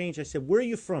like the range? I said, where are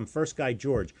you from? First guy,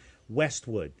 George,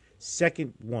 Westwood.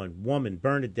 Second one, woman,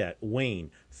 Bernadette, Wayne.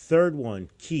 Third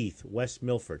one, Keith, West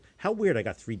Milford. How weird, I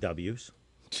got 3 W's.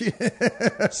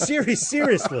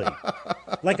 Seriously.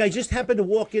 Like I just happened to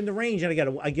walk in the range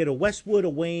and I get a Westwood, a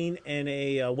Wayne, and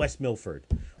a West Milford.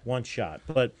 One shot.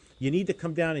 But you need to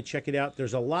come down and check it out.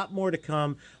 There's a lot more to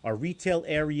come. Our retail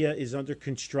area is under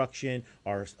construction.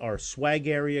 Our swag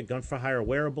area, Gun for Hire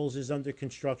Wearables, is under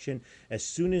construction. As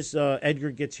soon as Edgar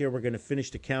gets here, we're going to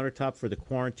finish the countertop for the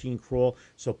quarantine crawl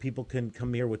so people can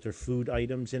come here with their food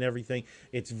items and everything.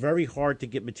 It's very hard to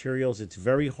get materials. It's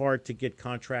very hard to get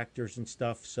contractors and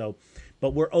stuff. So,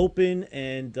 but we're open,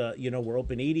 and we're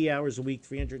open 80 hours a week,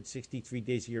 363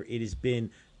 days a year. It has been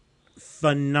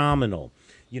phenomenal.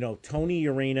 You know, Tony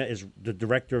Urena is the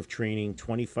director of training,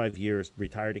 25 years,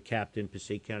 retired a captain,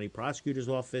 Passaic County Prosecutor's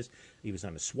Office. He was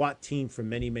on a SWAT team for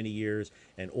many, many years,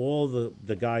 and all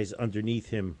the guys underneath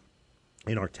him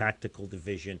in our tactical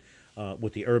division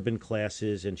with the urban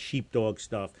classes and sheepdog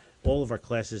stuff. All of our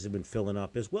classes have been filling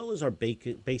up, as well as our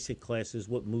basic classes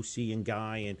with Moosey and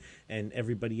Guy and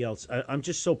everybody else. I'm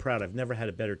just so proud. I've never had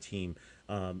a better team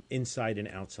inside and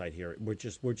outside here. We're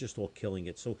just all killing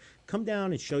it. So come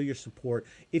down and show your support.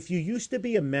 If you used to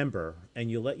be a member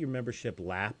and you let your membership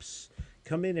lapse,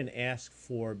 come in and ask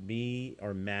for me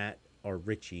or Matt or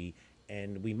Richie,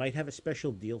 and we might have a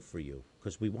special deal for you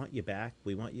because we want you back.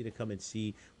 We want you to come and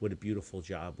see what a beautiful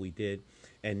job we did.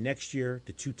 And next year,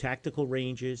 the 2 tactical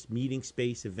ranges, meeting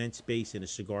space, event space, and a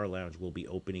cigar lounge will be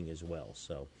opening as well.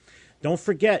 So don't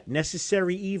forget,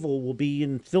 Necessary Evil will be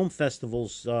in film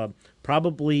festivals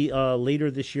probably later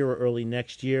this year or early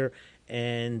next year.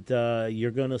 And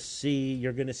you're gonna see.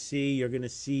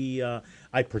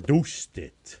 I produced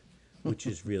it, which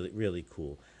is really, really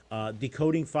cool.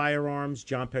 Decoding Firearms,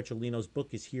 John Petrolino's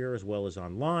book is here as well as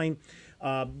online.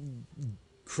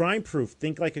 Crime Proof,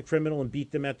 Think Like a Criminal and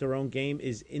Beat Them at Their Own Game,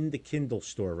 is in the Kindle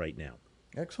store right now.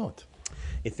 Excellent.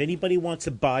 If anybody wants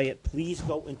to buy it, please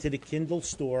go into the Kindle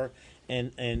store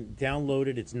and download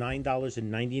it. It's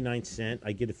 $9.99.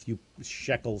 I get a few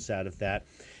shekels out of that.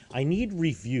 I need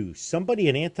reviews. Somebody,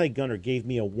 an anti-gunner, gave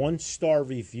me a 1-star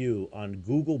review on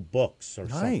Google Books or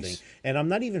something. And I'm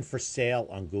not even for sale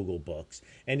on Google Books.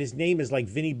 And his name is like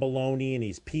Vinny Baloney, and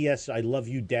he's P.S. I love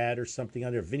you, Dad, or something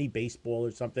on there. Vinny Baseball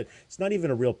or something. It's not even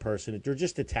a real person. They're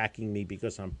just attacking me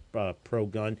because I'm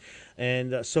pro-gun.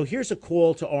 And so here's a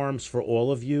call to arms for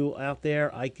all of you out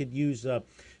there. I could use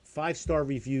 5-star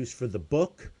reviews for the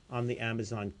book on the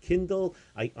Amazon Kindle,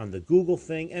 on the Google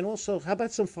thing, and also, how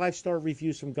about some 5-star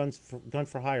reviews from Gun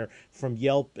for Hire from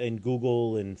Yelp and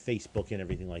Google and Facebook and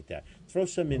everything like that. Throw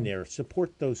some in there.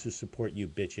 Support those who support you,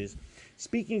 bitches.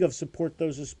 Speaking of support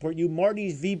those who support you,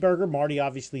 Marty's V-Burger. Marty,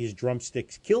 obviously, his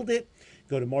drumsticks killed it.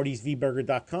 Go to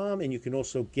martysvburger.com, and you can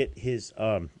also get his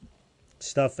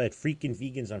stuff at Freakin'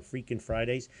 Vegans on Freakin'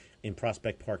 Fridays in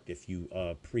Prospect Park if you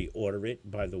pre-order it,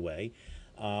 by the way.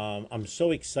 I'm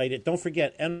so excited. Don't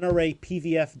forget,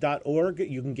 NRAPVF.org.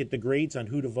 You can get the grades on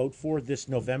who to vote for this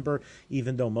November,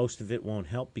 even though most of it won't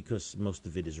help because most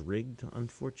of it is rigged,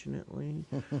 unfortunately.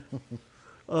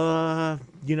 The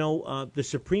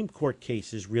Supreme Court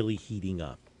case is really heating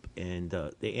up, and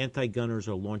the anti-gunners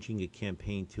are launching a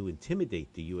campaign to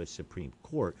intimidate the U.S. Supreme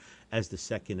Court as the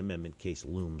Second Amendment case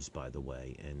looms, by the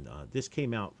way. And this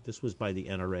was by the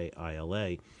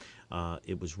NRA-ILA.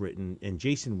 It was written, and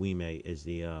Jason Wime is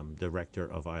the director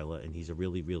of ILA, and he's a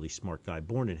really, really smart guy,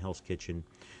 born in Hell's Kitchen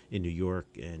in New York,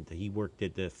 and he worked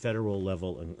at the federal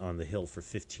level on the Hill for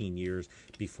 15 years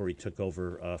before he took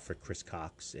over for Chris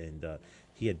Cox, and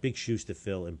he had big shoes to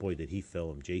fill, and boy, did he fill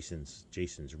them.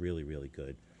 Jason's really, really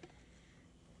good.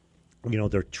 You know,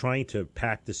 they're trying to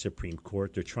pack the Supreme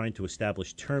Court. They're trying to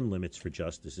establish term limits for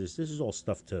justices. This is all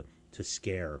stuff to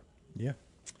scare. Yeah.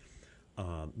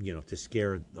 To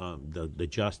scare the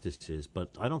justices, but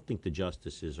I don't think the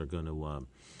justices are going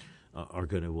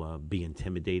to be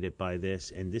intimidated by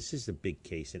this. And this is a big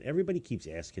case, and everybody keeps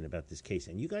asking about this case.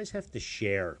 And you guys have to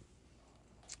share.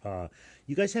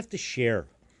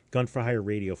 Gun for Hire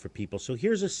Radio for people. So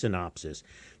here's a synopsis: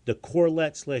 the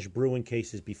Corlett/Bruen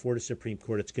case is before the Supreme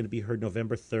Court. It's going to be heard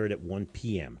November 3rd at 1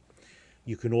 p.m.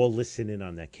 You can all listen in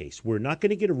on that case. We're not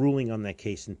going to get a ruling on that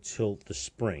case until the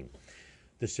spring.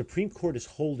 The Supreme Court is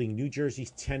holding New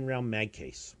Jersey's 10-round mag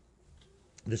case.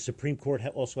 The Supreme Court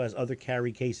also has other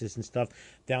carry cases and stuff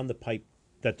down the pipe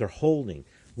that they're holding.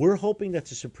 We're hoping that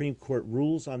the Supreme Court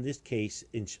rules on this case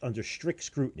under strict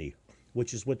scrutiny,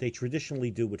 which is what they traditionally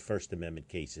do with First Amendment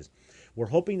cases. We're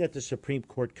hoping that the Supreme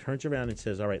Court turns around and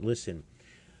says, all right, listen,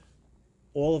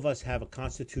 all of us have a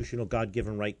constitutional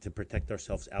God-given right to protect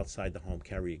ourselves outside the home,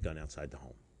 carry a gun outside the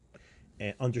home.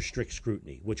 And under strict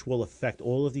scrutiny, which will affect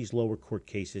all of these lower court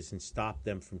cases and stop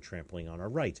them from trampling on our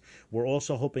rights. We're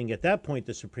also hoping at that point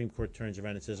the Supreme Court turns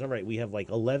around and says, all right, we have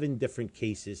like 11 different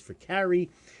cases for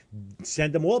carry.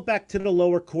 Send them all back to the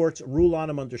lower courts, rule on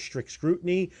them under strict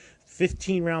scrutiny.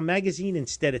 15-round magazine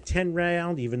instead of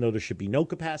 10-round, even though there should be no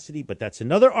capacity. But that's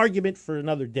another argument for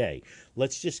another day.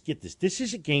 Let's just get this. This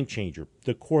is a game changer.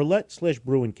 The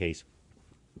Corlett/Bruen case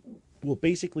will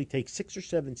basically take 6 or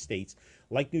 7 states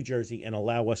like New Jersey and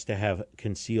allow us to have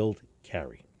concealed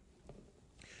carry.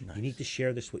 Nice. You need to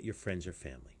share this with your friends or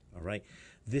family, all right?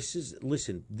 This is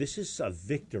a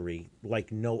victory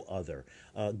like no other.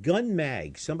 Gun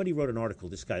Mag, somebody wrote an article,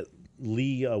 this guy,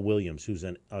 Lee Williams, who's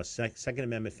a Second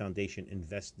Amendment Foundation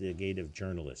investigative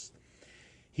journalist.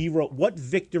 He wrote what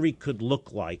victory could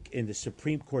look like in the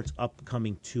Supreme Court's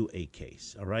upcoming 2A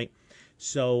case, all right?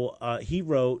 So he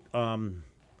wrote...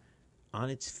 on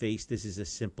its face, this is a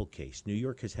simple case. New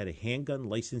York has had a handgun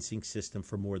licensing system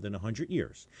for more than 100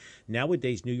 years.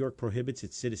 Nowadays, New York prohibits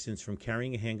its citizens from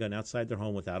carrying a handgun outside their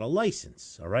home without a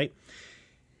license, all right?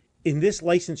 In this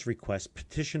license request,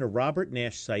 petitioner Robert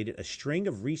Nash cited a string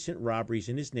of recent robberies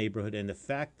in his neighborhood and the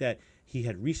fact that he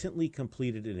had recently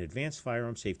completed an advanced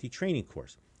firearm safety training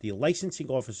course. The licensing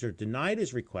officer denied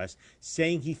his request,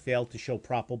 saying he failed to show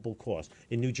probable cause.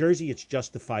 In New Jersey, it's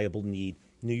justifiable need.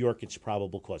 New York, it's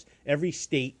probable cause. Every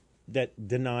state that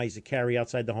denies a carry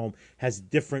outside the home has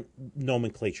different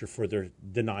nomenclature for their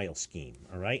denial scheme,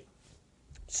 all right?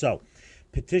 So,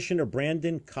 petitioner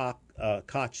Brandon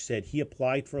Koch said he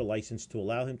applied for a license to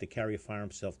allow him to carry a firearm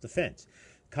self-defense.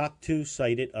 Koch, too,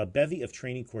 cited a bevy of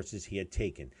training courses he had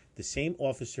taken. The same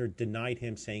officer denied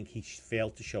him, saying he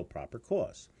failed to show proper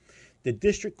cause. The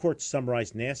district court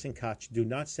summarized Nash and Koch do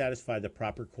not satisfy the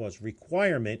proper cause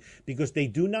requirement because they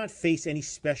do not face any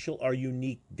special or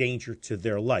unique danger to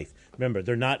their life. Remember,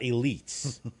 they're not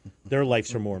elites. Their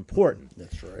lives are more important.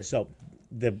 That's right. So,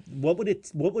 what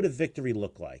would a victory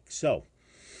look like? So,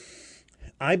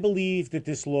 I believe that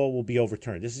this law will be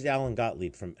overturned. This is Alan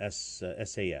Gottlieb from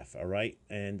SAF, all right?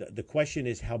 And the question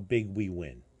is how big we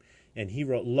win. And he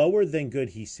wrote, lower than good,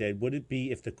 he said, would it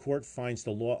be if the court finds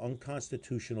the law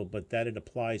unconstitutional, but that it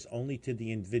applies only to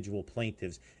the individual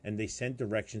plaintiffs and they send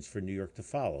directions for New York to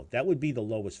follow? That would be the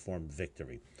lowest form of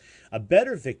victory. A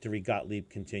better victory, Gottlieb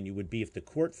continued, would be if the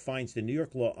court finds the New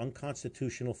York law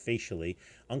unconstitutional facially,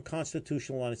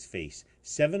 unconstitutional on its face.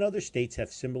 7 other states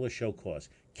have similar show cause: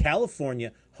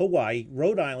 California, Hawaii,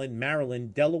 Rhode Island,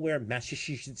 Maryland, Delaware,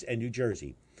 Massachusetts, and New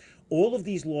Jersey. All of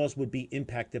these laws would be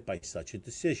impacted by such a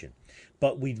decision.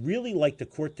 But we'd really like the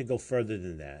court to go further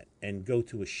than that and go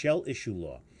to a shell issue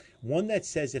law, one that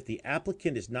says if the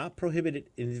applicant is not prohibited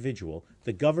individual,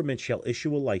 the government shall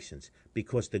issue a license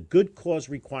because the good cause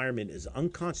requirement is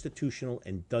unconstitutional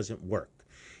and doesn't work.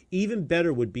 Even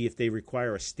better would be if they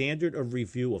require a standard of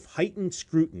review of heightened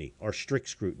scrutiny or strict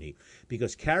scrutiny,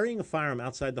 because carrying a firearm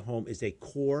outside the home is a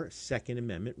core Second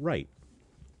Amendment right.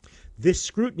 This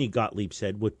scrutiny, Gottlieb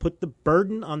said, would put the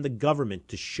burden on the government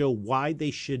to show why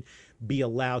they should be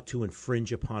allowed to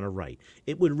infringe upon a right.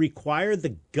 It would require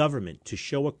the government to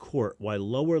show a court why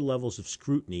lower levels of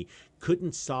scrutiny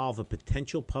couldn't solve a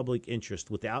potential public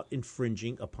interest without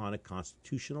infringing upon a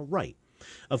constitutional right.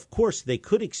 Of course, they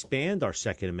could expand our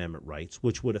Second Amendment rights,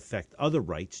 which would affect other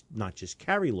rights, not just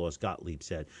carry laws, Gottlieb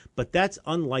said. But that's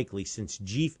unlikely since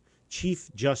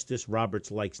Chief Justice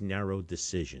Roberts likes narrow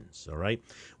decisions, all right?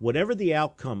 Whatever the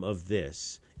outcome of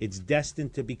this, it's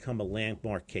destined to become a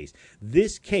landmark case.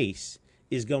 This case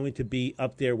is going to be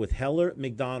up there with Heller,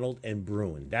 McDonald, and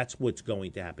Bruin. That's what's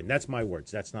going to happen. That's my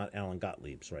words. That's not Alan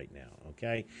Gottlieb's right now,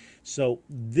 okay? So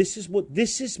this is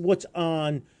what's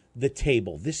on the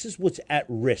table. This is what's at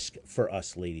risk for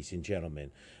us, ladies and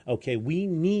gentlemen. Okay, we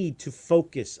need to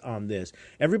focus on this.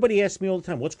 Everybody asks me all the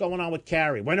time, what's going on with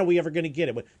carry? When are we ever going to get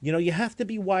it? You know, you have to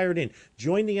be wired in.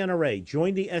 Join the NRA,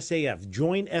 join the SAF,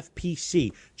 join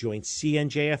FPC, join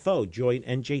CNJFO, join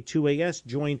NJ2AS,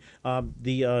 join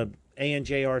the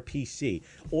ANJRPC.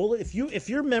 If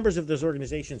you're members of those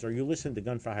organizations or you listen to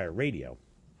Gun for Hire Radio,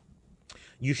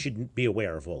 you should be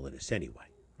aware of all of this anyway,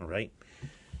 all right?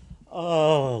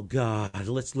 Oh, God,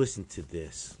 let's listen to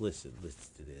this. Listen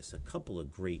to this. A couple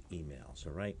of great emails,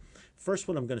 all right? First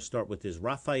one I'm going to start with is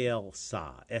Raphael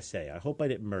Sa, S.A. I hope I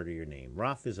didn't murder your name.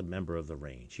 Raf is a member of the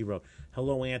range. He wrote,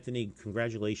 hello, Anthony.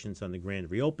 Congratulations on the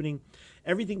grand reopening.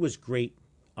 Everything was great,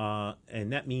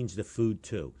 and that means the food,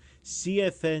 too.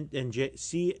 CNJFO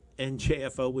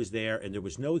was there, and there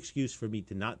was no excuse for me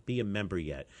to not be a member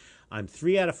yet. I'm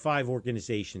 3 out of 5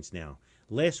 organizations now.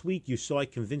 Last week, you saw I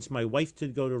convinced my wife to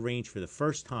go to range for the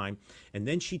first time, and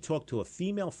then she talked to a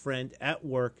female friend at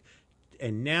work,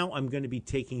 and now I'm going to be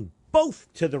taking both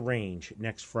to the range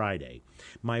next Friday.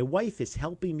 My wife is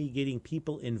helping me getting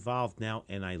people involved now,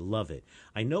 and I love it.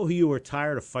 I know you are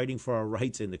tired of fighting for our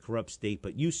rights in the corrupt state,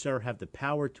 but you, sir, have the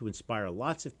power to inspire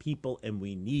lots of people, and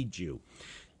we need you.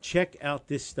 Check out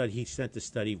this study. He sent the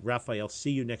study. Raphael,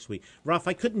 see you next week. Raph,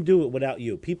 I couldn't do it without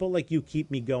you. People like you keep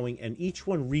me going, and each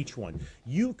one reach one.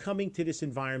 You coming to this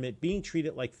environment, being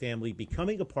treated like family,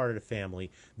 becoming a part of the family,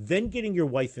 then getting your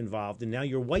wife involved, and now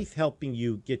your wife helping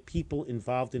you get people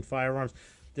involved in firearms.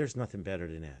 There's nothing better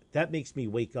than that. That makes me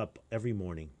wake up every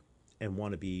morning and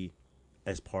want to be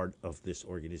as part of this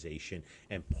organization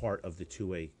and part of the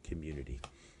 2A community.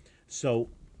 So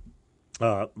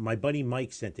my buddy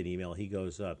Mike sent an email. He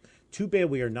goes, too bad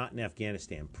we are not in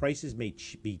Afghanistan. Prices may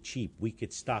be cheap. We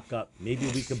could stock up. Maybe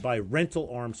we could buy rental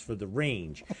arms for the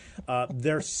range.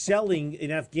 They're selling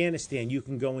in Afghanistan. You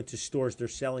can go into stores. They're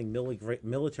selling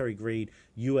military-grade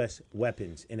U.S.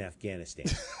 weapons in Afghanistan.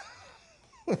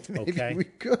 Maybe we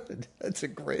could. That's a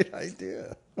great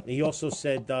idea. He also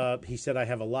said, I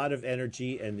have a lot of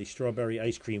energy, and the strawberry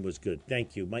ice cream was good.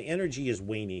 Thank you. My energy is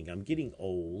waning. I'm getting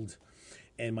old,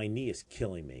 and my knee is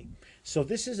killing me. So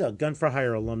this is a Gun for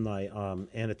Hire alumni,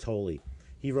 Anatoly.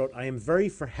 He wrote, I am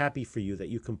very happy for you that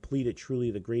you completed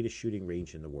truly the greatest shooting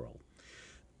range in the world.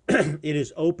 It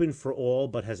is open for all,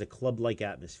 but has a club-like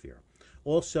atmosphere.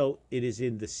 Also, it is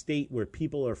in the state where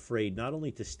people are afraid not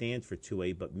only to stand for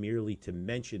 2A, but merely to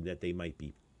mention that they might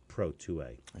be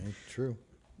pro-2A. True.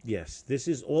 Yes, this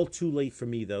is all too late for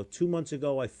me, though. 2 months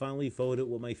ago, I finally voted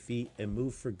with my feet and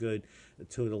moved for good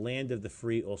to the land of the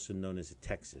free, also known as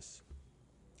Texas.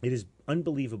 It is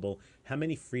unbelievable how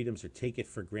many freedoms are taken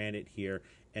for granted here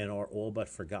and are all but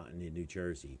forgotten in New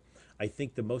Jersey. I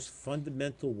think the most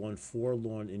fundamental one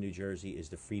forlorn in New Jersey is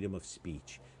the freedom of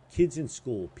speech. Kids in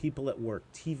school, people at work,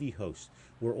 TV hosts,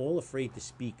 we're all afraid to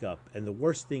speak up. And the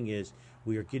worst thing is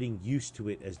We are getting used to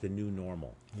it as the new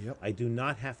normal. Yep. I do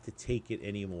not have to take it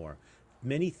anymore.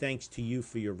 Many thanks to you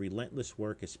for your relentless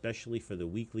work, especially for the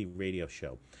weekly radio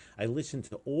show. I listened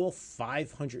to all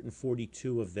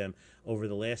 542 of them over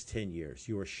the last 10 years.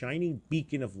 You are a shining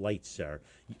beacon of light, sir.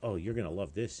 Oh, you're going to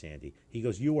love this, Sandy. He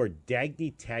goes, you are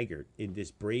Dagny Taggart in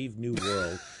this brave new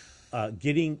world,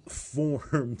 getting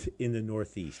formed in the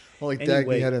Northeast. Only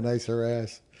Dagny had a nicer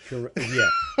ass. Yeah.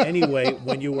 Anyway,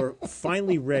 when you are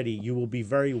finally ready, you will be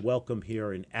very welcome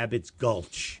here in Abbott's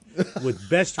Gulch. With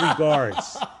best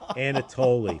regards,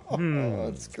 Anatoly. Oh,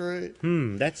 that's great.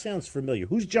 That sounds familiar.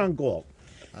 Who's John Galt?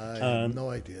 I have no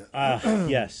idea.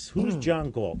 Yes. Who's John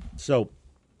Galt? So,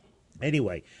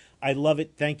 anyway, I love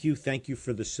it. Thank you. Thank you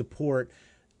for the support.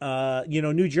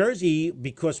 New Jersey,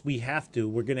 because we have to,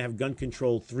 we're going to have gun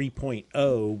control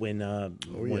 3.0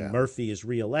 when Murphy is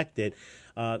reelected.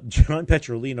 John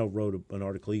Petrolino wrote an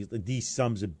article. These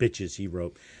sums of bitches, he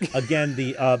wrote. Again,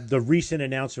 the recent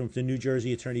announcement from the New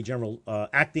Jersey Attorney General,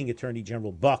 Acting Attorney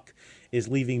General Buck, is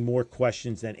leaving more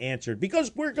questions than answered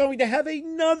because we're going to have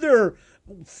another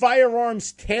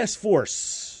firearms task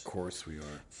force. Of course we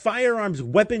are. Firearms,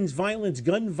 weapons, violence,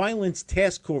 gun violence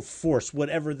task force,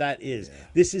 whatever that is. Yeah.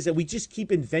 This is we just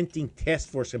keep inventing task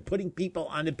force and putting people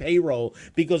on the payroll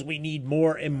because we need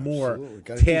more and more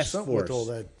task force with all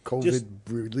that COVID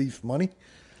relief money.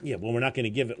 Yeah, well, we're not going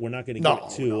to give it. We're not going to give it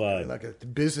to like the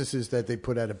businesses that they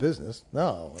put out of business.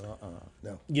 No.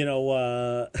 You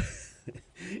know,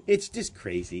 it's just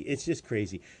crazy. It's just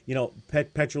crazy. You know,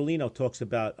 Petrolino talks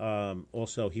about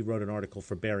also, he wrote an article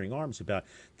for Bearing Arms about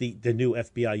the new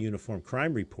FBI Uniform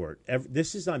Crime Report.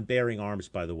 This is on Bearing Arms,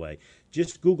 by the way.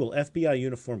 Just Google FBI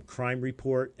Uniform Crime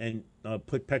Report and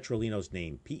put Petrolino's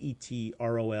name,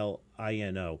 Petrolino.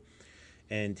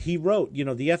 And he wrote,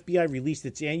 the FBI released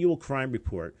its annual crime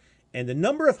report, and the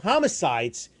number of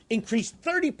homicides increased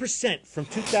 30% from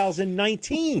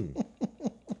 2019.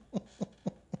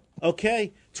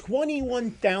 Okay,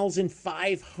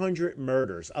 21,500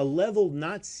 murders, a level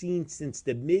not seen since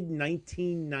the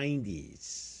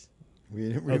mid-1990s.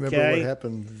 We remember what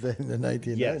happened then in the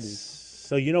 1990s. Yes.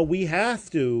 So, we have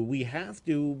to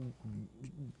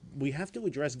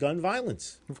address gun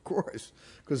violence. Of course,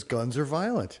 because guns are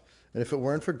violent. And if it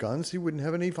weren't for guns, you wouldn't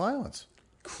have any violence.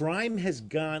 Crime has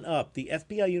gone up. The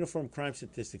FBI Uniform Crime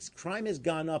Statistics, crime has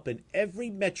gone up in every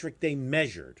metric they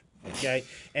measured. Okay,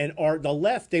 and the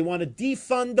left, they want to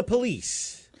defund the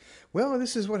police. Well,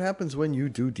 this is what happens when you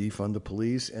do defund the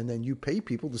police, and then you pay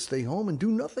people to stay home and do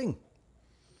nothing.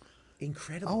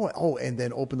 Incredible. Oh, and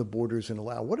then open the borders and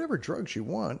allow whatever drugs you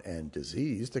want and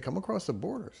disease to come across the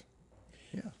borders.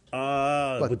 Yeah.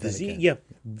 But disease,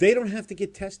 they don't have to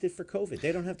get tested for COVID.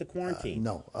 They don't have to quarantine.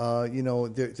 No.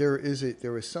 There is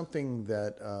something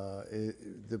that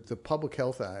the Public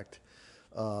Health Act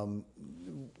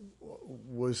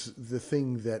was the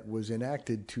thing that was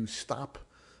enacted to stop.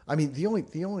 I mean, the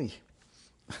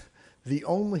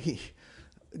only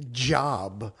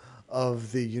job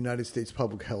of the United States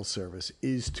Public Health Service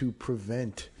is to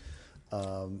prevent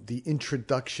the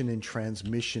introduction and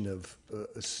transmission of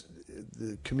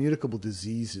the communicable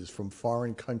diseases from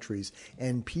foreign countries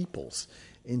and peoples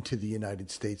into the United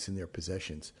States and their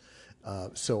possessions.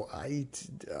 So I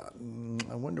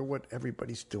wonder what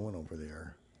everybody's doing over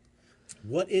there.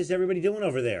 What is everybody doing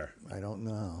over there? I don't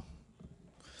know.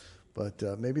 But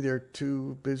maybe they're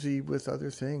too busy with other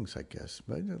things, I guess.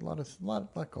 But a lot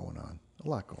going on. A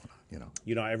lot going on,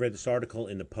 I read this article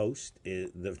in the Post.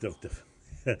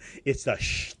 It's a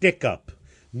shtick up.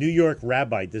 New York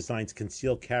rabbi designs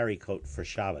concealed carry coat for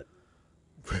Shabbat.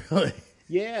 Really?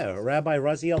 Yeah, Rabbi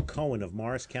Raziel Cohen of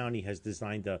Morris County has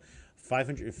designed a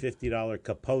 $550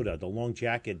 capote, the long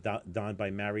jacket donned by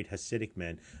married Hasidic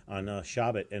men on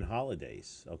Shabbat and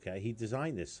holidays. Okay, he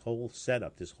designed this whole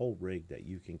setup, this whole rig that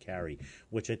you can carry,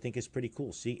 which I think is pretty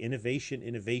cool. See, innovation.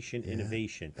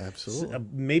 Absolutely. So,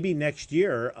 maybe next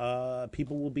year,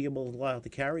 people will be allowed to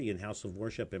carry in house of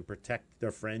worship and protect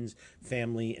their friends,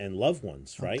 family, and loved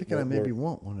ones. Right? I'm thinking I maybe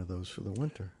want one of those for the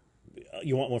winter.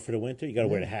 You want one for the winter? You got to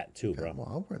wear the hat too, bro. Well,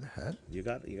 I'll wear the hat. You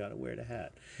got to wear the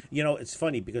hat. It's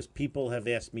funny because people have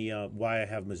asked me why I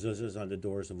have mezuzahs on the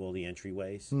doors of all the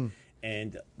entryways.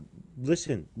 And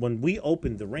listen, when we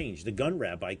opened the range, the gun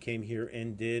rabbi came here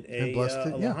and did a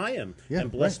l'chaim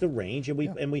and blessed the range, and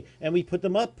we put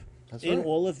them up. That's in right.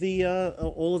 all of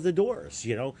the doors,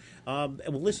 Well,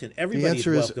 listen, everybody is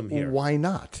welcome here. Why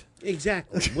not?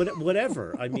 Exactly.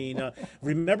 Whatever. I mean,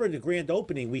 remember the grand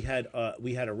opening? We had a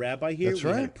rabbi here. That's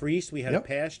we right. had a priest. We had a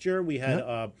pastor. We had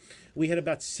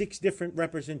about 6 different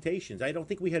representations. I don't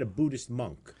think we had a Buddhist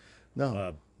monk.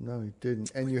 No, you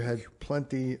didn't. And you had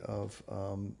plenty of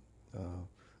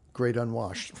great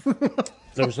unwashed.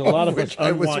 There was a lot of us Which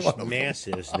I was one unwashed of them.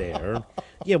 masses there.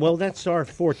 Yeah, well, that's our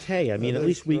forte. I mean, at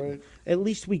least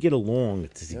we get along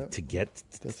to get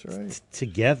That's right.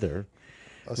 together,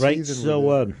 Us right? heathen So,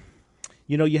 women.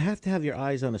 you have to have your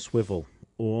eyes on a swivel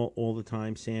all the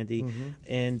time, Sandy. Mm-hmm.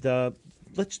 And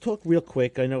let's talk real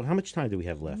quick. I know how much time do we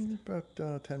have left?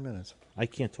 About 10 minutes. I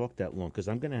can't talk that long because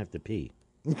I'm going to have to pee.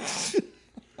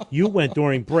 You went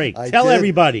during break. I Tell did-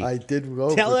 everybody. I did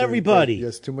go. Tell for everybody.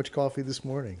 Yes, too much coffee this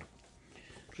morning.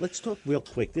 Let's talk real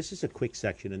quick. This is a quick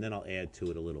section, and then I'll add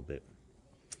to it a little bit.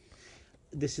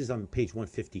 This is on page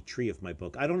 153 of my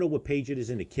book. I don't know what page it is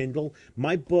in the Kindle.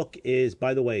 My book is,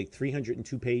 by the way,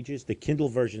 302 pages. The Kindle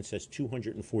version says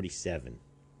 247.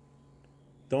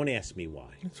 Don't ask me why.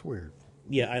 It's weird.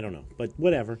 Yeah, I don't know. But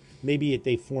whatever. Maybe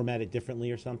they format it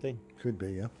differently or something. Could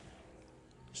be, yeah.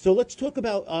 So let's talk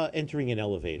about entering an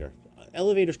elevator.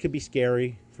 Elevators could be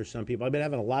scary for some people. I've been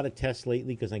having a lot of tests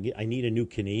lately because I need a new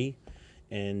knee,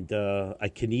 and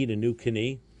I can need a new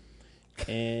knee,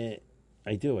 and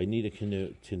I do. I need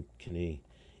a knee,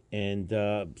 and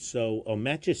so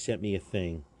Matt just sent me a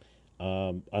thing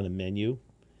on a menu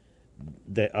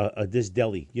that this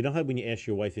deli. You know how when you ask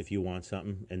your wife if you want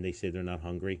something and they say they're not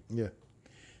hungry? Yeah.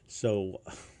 So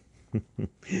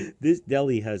this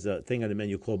deli has a thing on the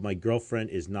menu called "My Girlfriend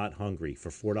Is Not Hungry" for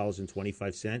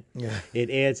 $4.25. Yeah. It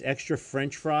adds extra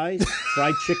French fries,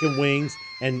 fried chicken wings,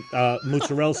 and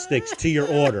mozzarella sticks to your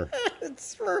order.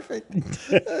 It's perfect.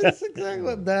 That's exactly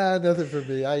what. Nah, nothing for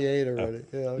me. I ate already.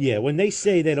 Yeah. Okay. Yeah, when they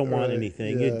say they don't want Right,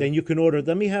 anything, yeah. then you can order.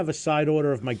 Let me have a side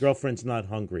order of "My Girlfriend's Not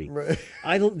Hungry." Right.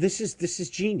 I don't. This is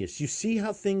genius. You see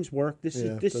how things work. This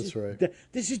Yeah, is that's right.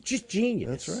 This is just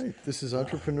genius. That's right. This is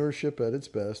entrepreneurship at its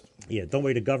best. Yeah, don't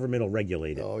worry. The government will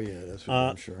regulate it. Oh yeah, that's what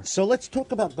I'm sure. So let's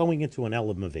talk about going into an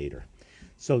elevator.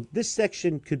 So this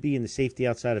section could be in the safety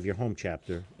outside of your home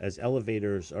chapter, as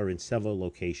elevators are in several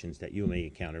locations that you may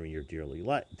encounter in your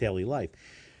daily life.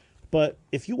 But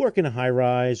if you work in a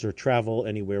high-rise or travel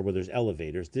anywhere where there's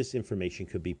elevators, this information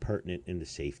could be pertinent in the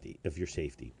safety of your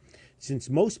safety. Since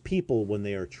most people, when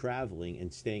they are traveling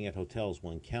and staying at hotels,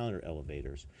 will encounter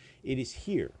elevators, it is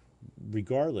here,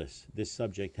 regardless, this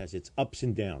subject has its ups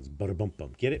and downs.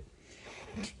 Bada-bum-bum. Get it?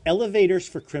 Elevators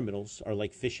for criminals are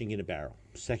like fishing in a barrel.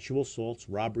 Sexual assaults,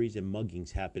 robberies, and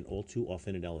muggings happen all too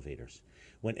often in elevators.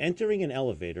 When entering an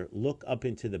elevator, look up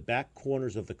into the back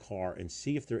corners of the car and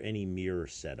see if there are any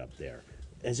mirrors set up there.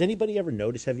 Has anybody ever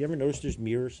noticed? Have you ever noticed there's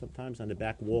mirrors sometimes on the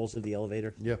back walls of the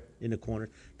elevator? Yeah. In the corner.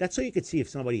 That's so you can see if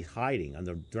somebody's hiding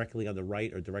directly on the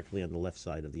right or directly on the left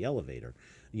side of the elevator,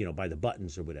 by the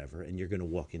buttons or whatever, and you're going to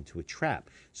walk into a trap.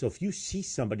 So if you see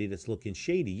somebody that's looking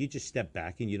shady, you just step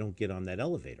back and you don't get on that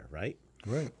elevator, right?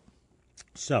 Right.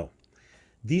 So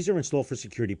these are installed for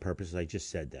security purposes. I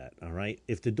just said that, all right?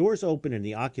 If the doors open and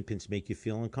the occupants make you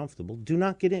feel uncomfortable, do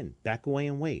not get in. Back away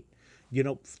and wait.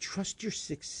 Trust your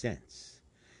sixth sense.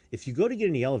 If you go to get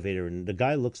in the elevator and the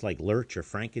guy looks like Lurch or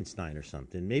Frankenstein or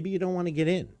something, maybe you don't want to get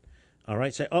in. All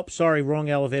right? Say, oh, sorry, wrong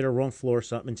elevator, wrong floor,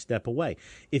 something, and step away.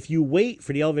 If you wait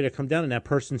for the elevator to come down and that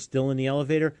person's still in the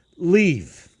elevator,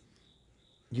 leave.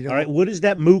 You know, All right? What is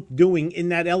that mook doing in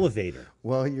that elevator?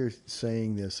 while you're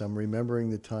saying this, I'm remembering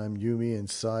the time Yumi and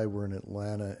Sai were in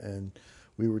Atlanta and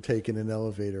we were taking an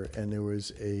elevator and there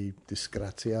was a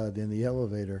disgraziad in the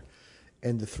elevator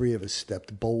and the three of us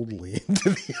stepped boldly into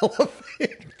the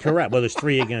elevator. Correct. Well, there's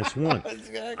 3 against 1.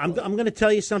 Exactly. I'm going to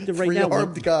tell you something right Three now.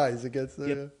 armed guys against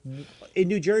the... In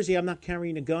New Jersey, I'm not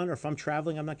carrying a gun, or if I'm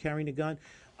traveling, I'm not carrying a gun.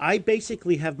 I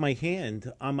basically have my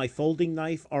hand on my folding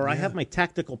knife, or I have my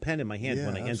tactical pen in my hand Yeah,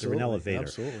 when I enter an absolutely, elevator.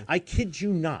 absolutely. I kid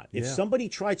you not. If Yeah. somebody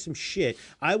tried some shit,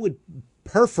 I would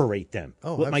perforate them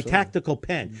Oh, with my absolutely. tactical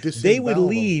pen. They Disembowel would them,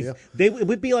 leave. yeah. It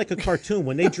would be like a cartoon.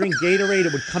 When they drink Gatorade,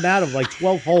 it would come out of like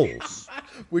 12 holes.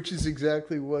 Which is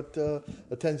exactly what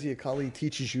Atenzia Kali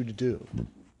teaches you to do.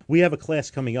 We have a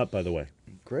class coming up, by the way.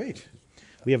 Great.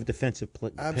 We have a defensive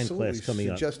pen Absolutely. class coming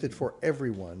up. Suggested for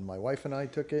everyone. My wife and I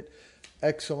took it.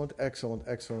 Excellent, excellent,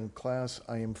 excellent class.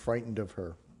 I am frightened of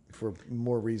her for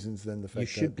more reasons than the fact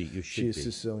should that be. You she should is be.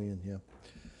 Sicilian. Yeah.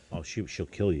 Oh, she'll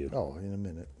kill you. Oh, in a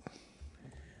minute.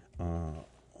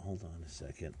 Hold on a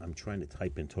second. I'm trying to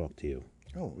type and talk to you.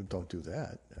 Oh, don't do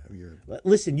that. You're,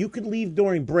 Listen, you can leave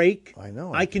during break. I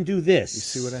know. I can do this. you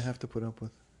see what I have to put up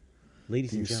with?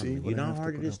 Ladies Do and you see gentlemen, what you know I how have to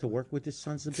hard it put is up to work with this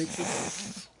sons of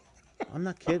bitches? I'm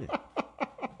not kidding.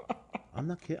 I'm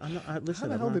not kidding. Listen, How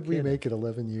the I'm hell not did we kidding. make it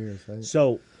 11 years?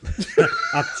 So,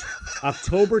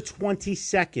 October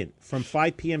 22nd from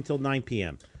 5 p.m. till 9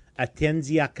 p.m.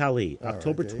 Atenzia Kali, All right,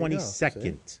 October there you go.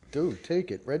 22nd. See? Dude,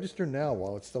 take it. Register now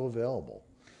while it's still available.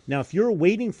 Now, if you're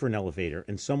waiting for an elevator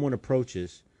and someone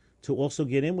approaches, to also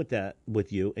get in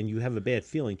with you, and you have a bad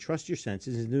feeling, trust your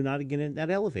senses and do not get in that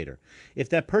elevator. If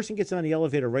that person gets on the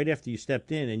elevator right after you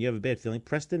stepped in and you have a bad feeling,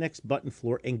 press the next button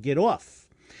floor and get off.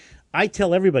 I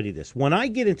tell everybody this. When I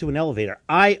get into an elevator,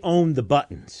 I own the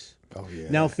buttons. Oh,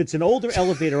 yeah. Now, if it's an older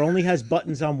elevator, only has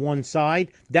buttons on one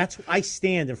side, I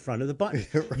stand in front of the button.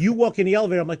 Right. You walk in the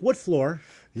elevator, I'm like, what floor?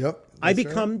 Yep. I that's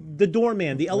become the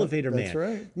doorman, the elevator man. that's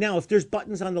right. Now, if there's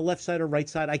buttons on the left side or right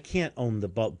side, I can't own the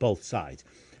both sides.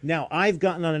 Now, I've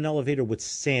gotten on an elevator with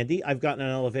Sandy. I've gotten on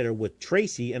an elevator with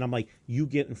Tracy, and I'm like, you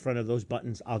get in front of those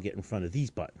buttons, I'll get in front of these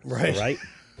buttons. Right. All right?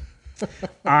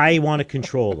 I want to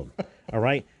control them. All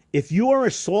right? If you are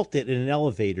assaulted in an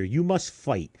elevator, you must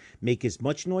fight. Make as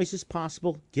much noise as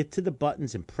possible, get to the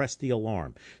buttons, and press the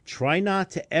alarm. Try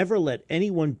not to ever let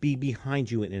anyone be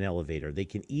behind you in an elevator. They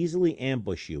can easily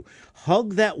ambush you.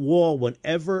 Hug that wall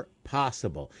whenever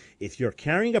possible. If you're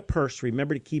carrying a purse,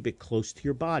 remember to keep it close to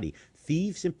your body.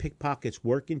 Thieves and pickpockets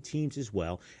work in teams as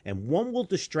well, and one will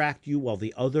distract you while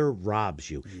the other robs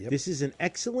you. Yep. This is an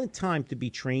excellent time to be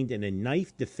trained in a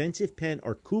knife, defensive pen,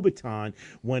 or Kubotan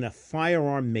when a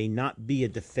firearm may not be a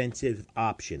defensive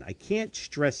option. I can't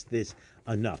stress this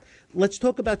enough. Let's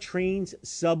talk about trains,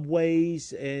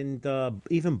 subways, and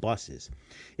even buses.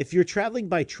 If you're traveling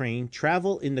by train,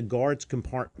 travel in the guard's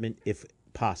compartment if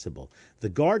possible. The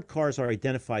guard cars are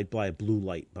identified by a blue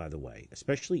light, by the way,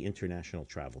 especially international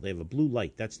travel. They have a blue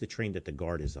light. That's the train that the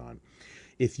guard is on.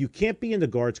 If you can't be in the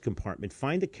guard's compartment,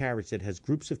 find a carriage that has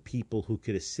groups of people who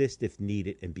could assist if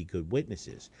needed and be good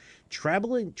witnesses.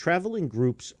 Travel in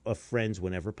groups of friends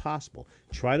whenever possible.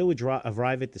 Try to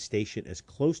arrive at the station as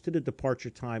close to the departure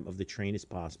time of the train as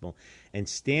possible and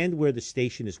stand where the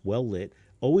station is well lit.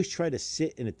 Always try to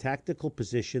sit in a tactical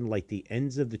position like the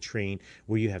ends of the train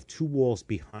where you have two walls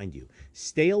behind you.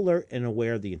 Stay alert and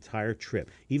aware the entire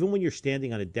trip. Even when you're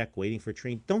standing on a deck waiting for a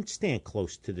train, don't stand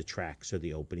close to the tracks or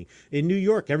the opening. In New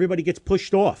York, everybody gets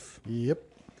pushed off. Yep.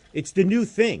 It's the new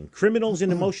thing. Criminals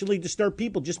and emotionally disturbed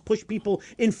people just push people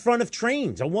in front of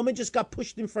trains. A woman just got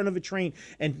pushed in front of a train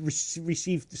and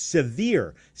received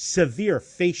severe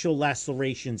facial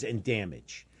lacerations and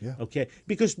damage. Yeah. Okay?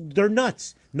 Because they're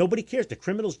nuts. Nobody cares. The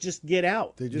criminals just get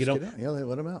out. They just get out. Yeah, they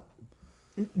let them out.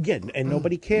 Yeah, and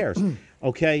nobody cares.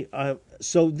 Okay?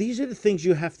 So these are the things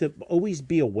you have to always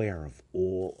be aware of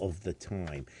all of the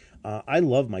time. I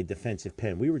love my defensive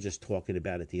pen. We were just talking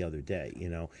about it the other day.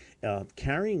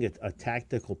 Carrying a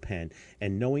tactical pen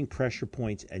and knowing pressure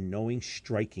points and knowing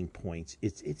striking points,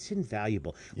 it's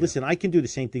invaluable. Yeah. Listen, I can do the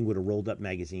same thing with a rolled up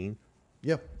magazine.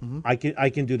 Yep. Mm-hmm. I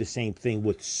can do the same thing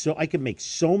with I can make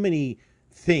so many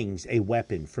things a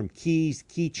weapon, from keys,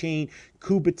 keychain,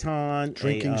 Kubotan,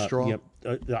 drinking straw. Yep.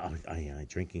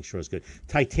 Drinking straw is good.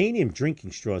 Titanium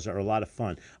drinking straws are a lot of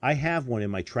fun. I have one in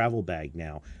my travel bag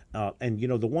now. And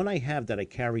the one I have that I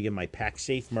carry in my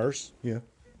PacSafe Merce, yeah,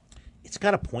 it's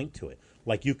got a point to it.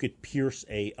 Like you could pierce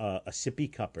a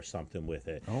sippy cup or something with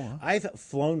it. Oh, wow. I've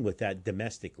flown with that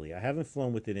domestically. I haven't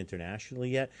flown with it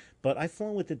internationally yet, but I've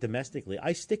flown with it domestically.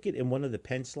 I stick it in one of the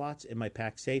pen slots in my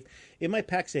PacSafe. In my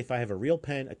PacSafe, I have a real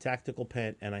pen, a tactical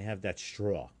pen, and I have that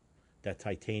straw. That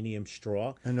titanium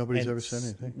straw. And nobody's ever said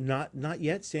anything? Not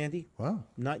yet, Sandy. Wow.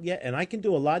 Not yet. And I can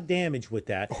do a lot of damage with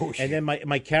that. Oh, and then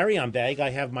my carry-on bag, I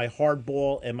have my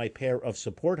hardball and my pair of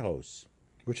support hose.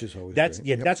 Which is always great.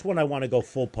 Yep. That's when I want to go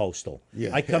full postal. Yeah.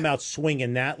 I come out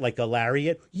swinging that like a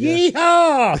lariat.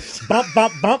 Yeehaw! Bump,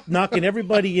 bump, bump, knocking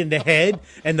everybody in the head,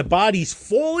 and the body's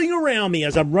falling around me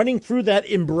as I'm running through that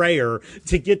Embraer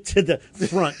to get to the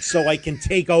front so I can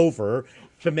take over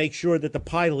to make sure that the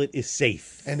pilot is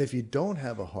safe. And if you don't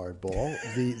have a hardball,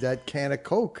 that can of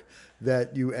Coke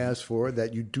that you ask for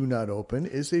that you do not open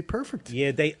is a perfect.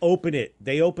 Yeah, they open it.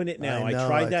 They open it now. I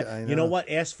tried that. I know. You know what?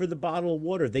 Ask for the bottle of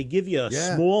water. They give you a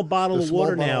small bottle of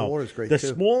water now. The small bottle of water is great too.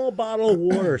 Small bottle of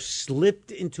water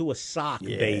slipped into a sock,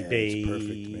 baby. It's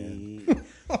perfect, man.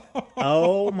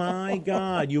 Oh my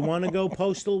God! You want to go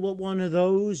postal with one of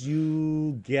those?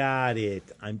 You got it.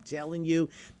 I'm telling you,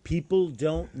 people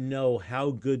don't know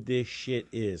how good this shit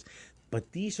is.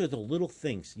 But these are the little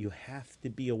things you have to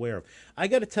be aware of. I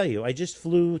got to tell you, I just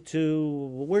flew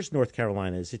to, where's North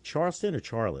Carolina? Is it Charleston or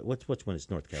Charlotte? Which one is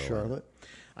North Carolina? Charlotte.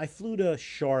 I flew to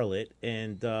Charlotte,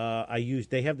 and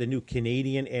they have the new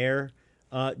Canadian Air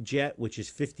jet, which is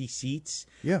 50 seats.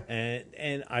 Yeah.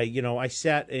 And I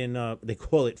sat in, they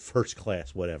call it first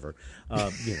class, whatever,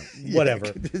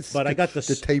 whatever. But I got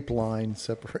the tape line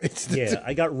separates. Yeah,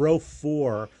 I got row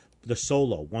 4. The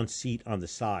solo, one seat on the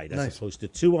side as opposed to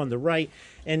 2 on the right.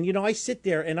 And, I sit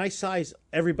there and I size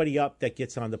everybody up that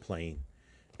gets on the plane.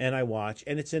 and I watch,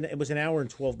 and it was an hour and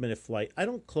 12-minute flight. I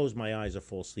don't close my eyes or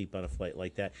fall asleep on a flight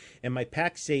like that. And my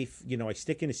pack safe, I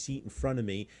stick in a seat in front of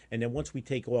me, and then once we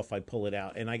take off, I pull it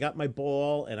out. And I got my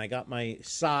ball, and I got my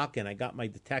sock, and I got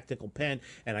my tactical pen,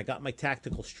 and I got my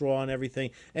tactical straw and everything.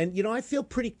 And, I feel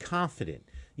pretty confident.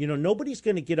 Nobody's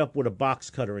going to get up with a box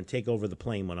cutter and take over the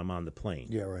plane when I'm on the plane.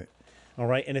 Yeah, right. All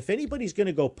right, and if anybody's going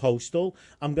to go postal,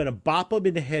 I'm going to bop them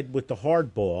in the head with the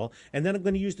hard ball, and then I'm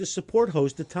going to use the support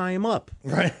hose to tie them up.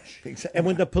 Right, exactly. And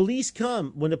when the police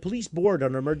board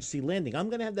on an emergency landing, I'm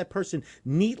going to have that person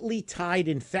neatly tied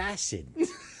and fastened.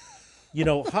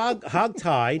 Hog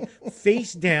tied,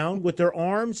 face down, with their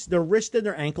arms, their wrist, and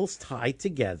their ankles tied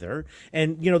together.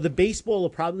 And, the baseball will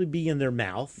probably be in their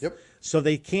mouth. Yep. So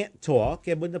they can't talk.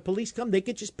 And when the police come, they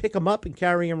could just pick them up and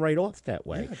carry them right off that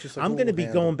way. Yeah, just like I'm a going to little be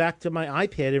handle. going back to my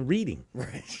iPad and reading.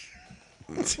 Right.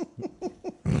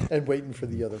 And waiting for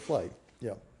the other flight.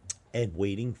 Yeah. And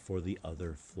waiting for the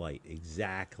other flight.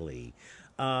 Exactly.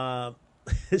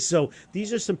 So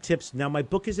these are some tips. Now, my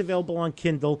book is available on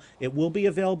Kindle. It will be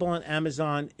available on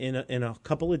Amazon in a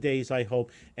couple of days, I hope.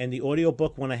 And the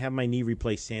audiobook, when I have my knee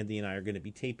replaced, Sandy and I are going to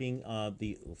be taping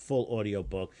the full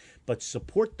audiobook. But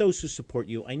support those who support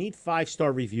you. I need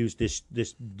 5-star reviews. This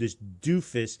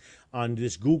doofus on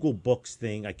this Google Books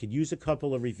thing. I could use a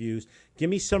couple of reviews. Give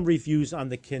me some reviews on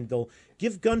the Kindle.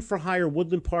 Give Gun for Hire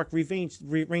Woodland Park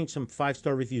rearrange some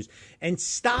 5-star reviews. And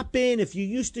stop in. If you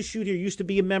used to shoot here, used to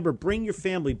be a member, bring your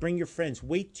family, bring your friends.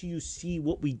 Wait till you see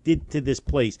what we did to this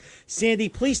place. Sandy,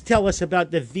 please tell us about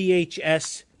the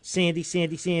VHS.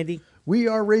 Sandy. We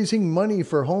are raising money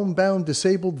for homebound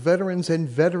disabled veterans and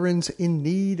veterans in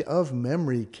need of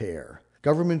memory care.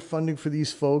 Government funding for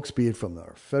these folks, be it from the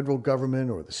federal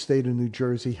government or the state of New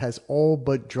Jersey, has all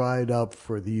but dried up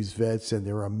for these vets and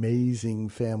their amazing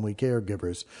family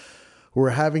caregivers who are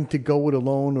having to go it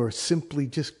alone or simply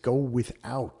just go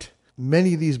without.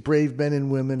 Many of these brave men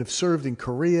and women have served in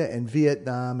Korea and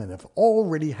Vietnam and have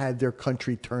already had their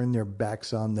country turn their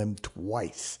backs on them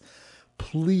twice.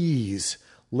 Please,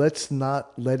 let's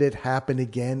not let it happen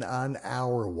again on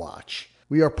our watch.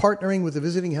 We are partnering with the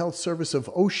Visiting Health Service of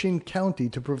Ocean County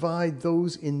to provide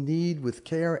those in need with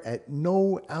care at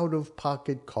no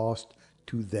out-of-pocket cost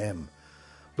to them.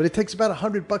 But it takes about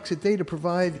 $100 a day to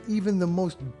provide even the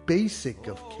most basic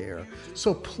of care.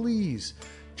 So please,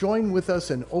 join with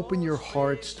us and open your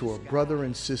hearts to a brother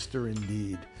and sister in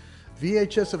need.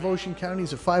 VHS of Ocean County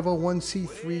is a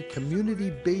 501c3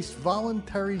 community-based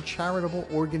voluntary charitable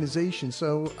organization,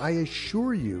 so I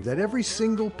assure you that every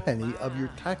single penny of your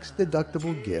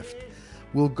tax-deductible gift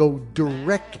will go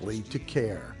directly to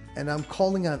care. And I'm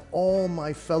calling on all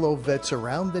my fellow vets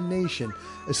around the nation,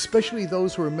 especially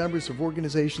those who are members of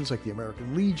organizations like the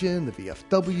American Legion, the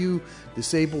VFW,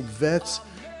 Disabled Vets,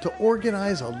 to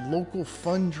organize a local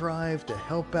fund drive to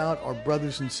help out our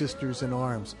brothers and sisters in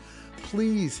arms.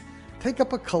 Please, take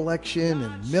up a collection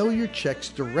and mail your checks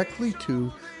directly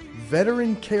to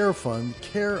Veteran Care Fund,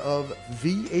 care of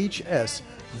VHS,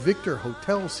 Victor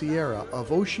Hotel Sierra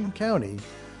of Ocean County,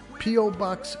 P.O.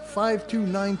 Box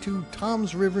 5292,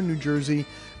 Toms River, New Jersey,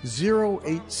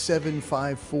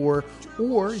 08754.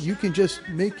 Or you can just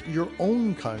make your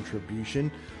own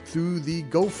contribution through the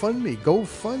GoFundMe,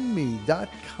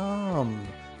 GoFundMe.com.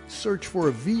 Search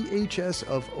for VHS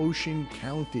of Ocean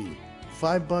County.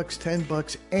 $5,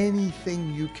 $10,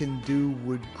 anything you can do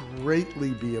would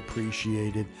greatly be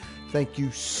appreciated. Thank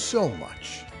you so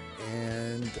much.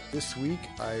 And this week,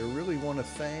 I really want to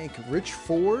thank Rich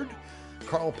Ford,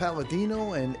 Carl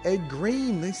Palladino, and Ed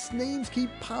Green. These names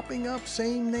keep popping up,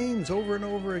 same names over and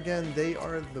over again. They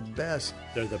are the best.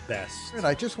 They're the best. And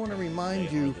I just want to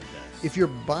remind you, if you're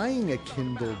buying a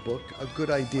Kindle book, a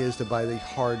good idea is to buy the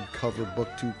hardcover book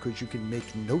too, because you can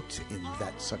make notes in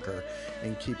that sucker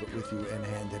and keep it with you and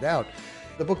hand it out.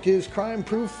 The book is Crime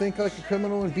Proof, Think Like a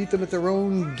Criminal and Beat Them at Their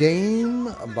Own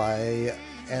Game by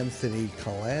Anthony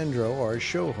Calandro, our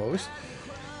show host.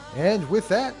 And with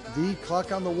that, the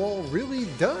clock on the wall really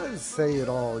does say it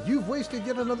all. You've wasted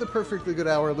yet another perfectly good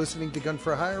hour listening to Gun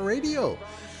for Hire Radio.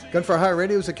 Gun for Hire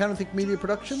Radio is a Counterthink Media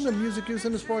production. The music used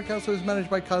in this broadcast is managed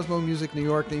by Cosmo Music, New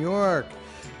York, New York.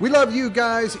 We love you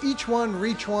guys. Each one,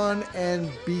 reach one, and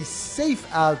be safe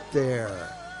out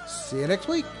there. See you next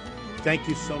week. Thank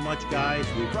you so much, guys.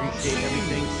 We appreciate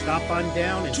everything. Stop on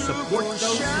down and support those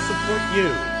who support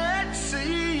you.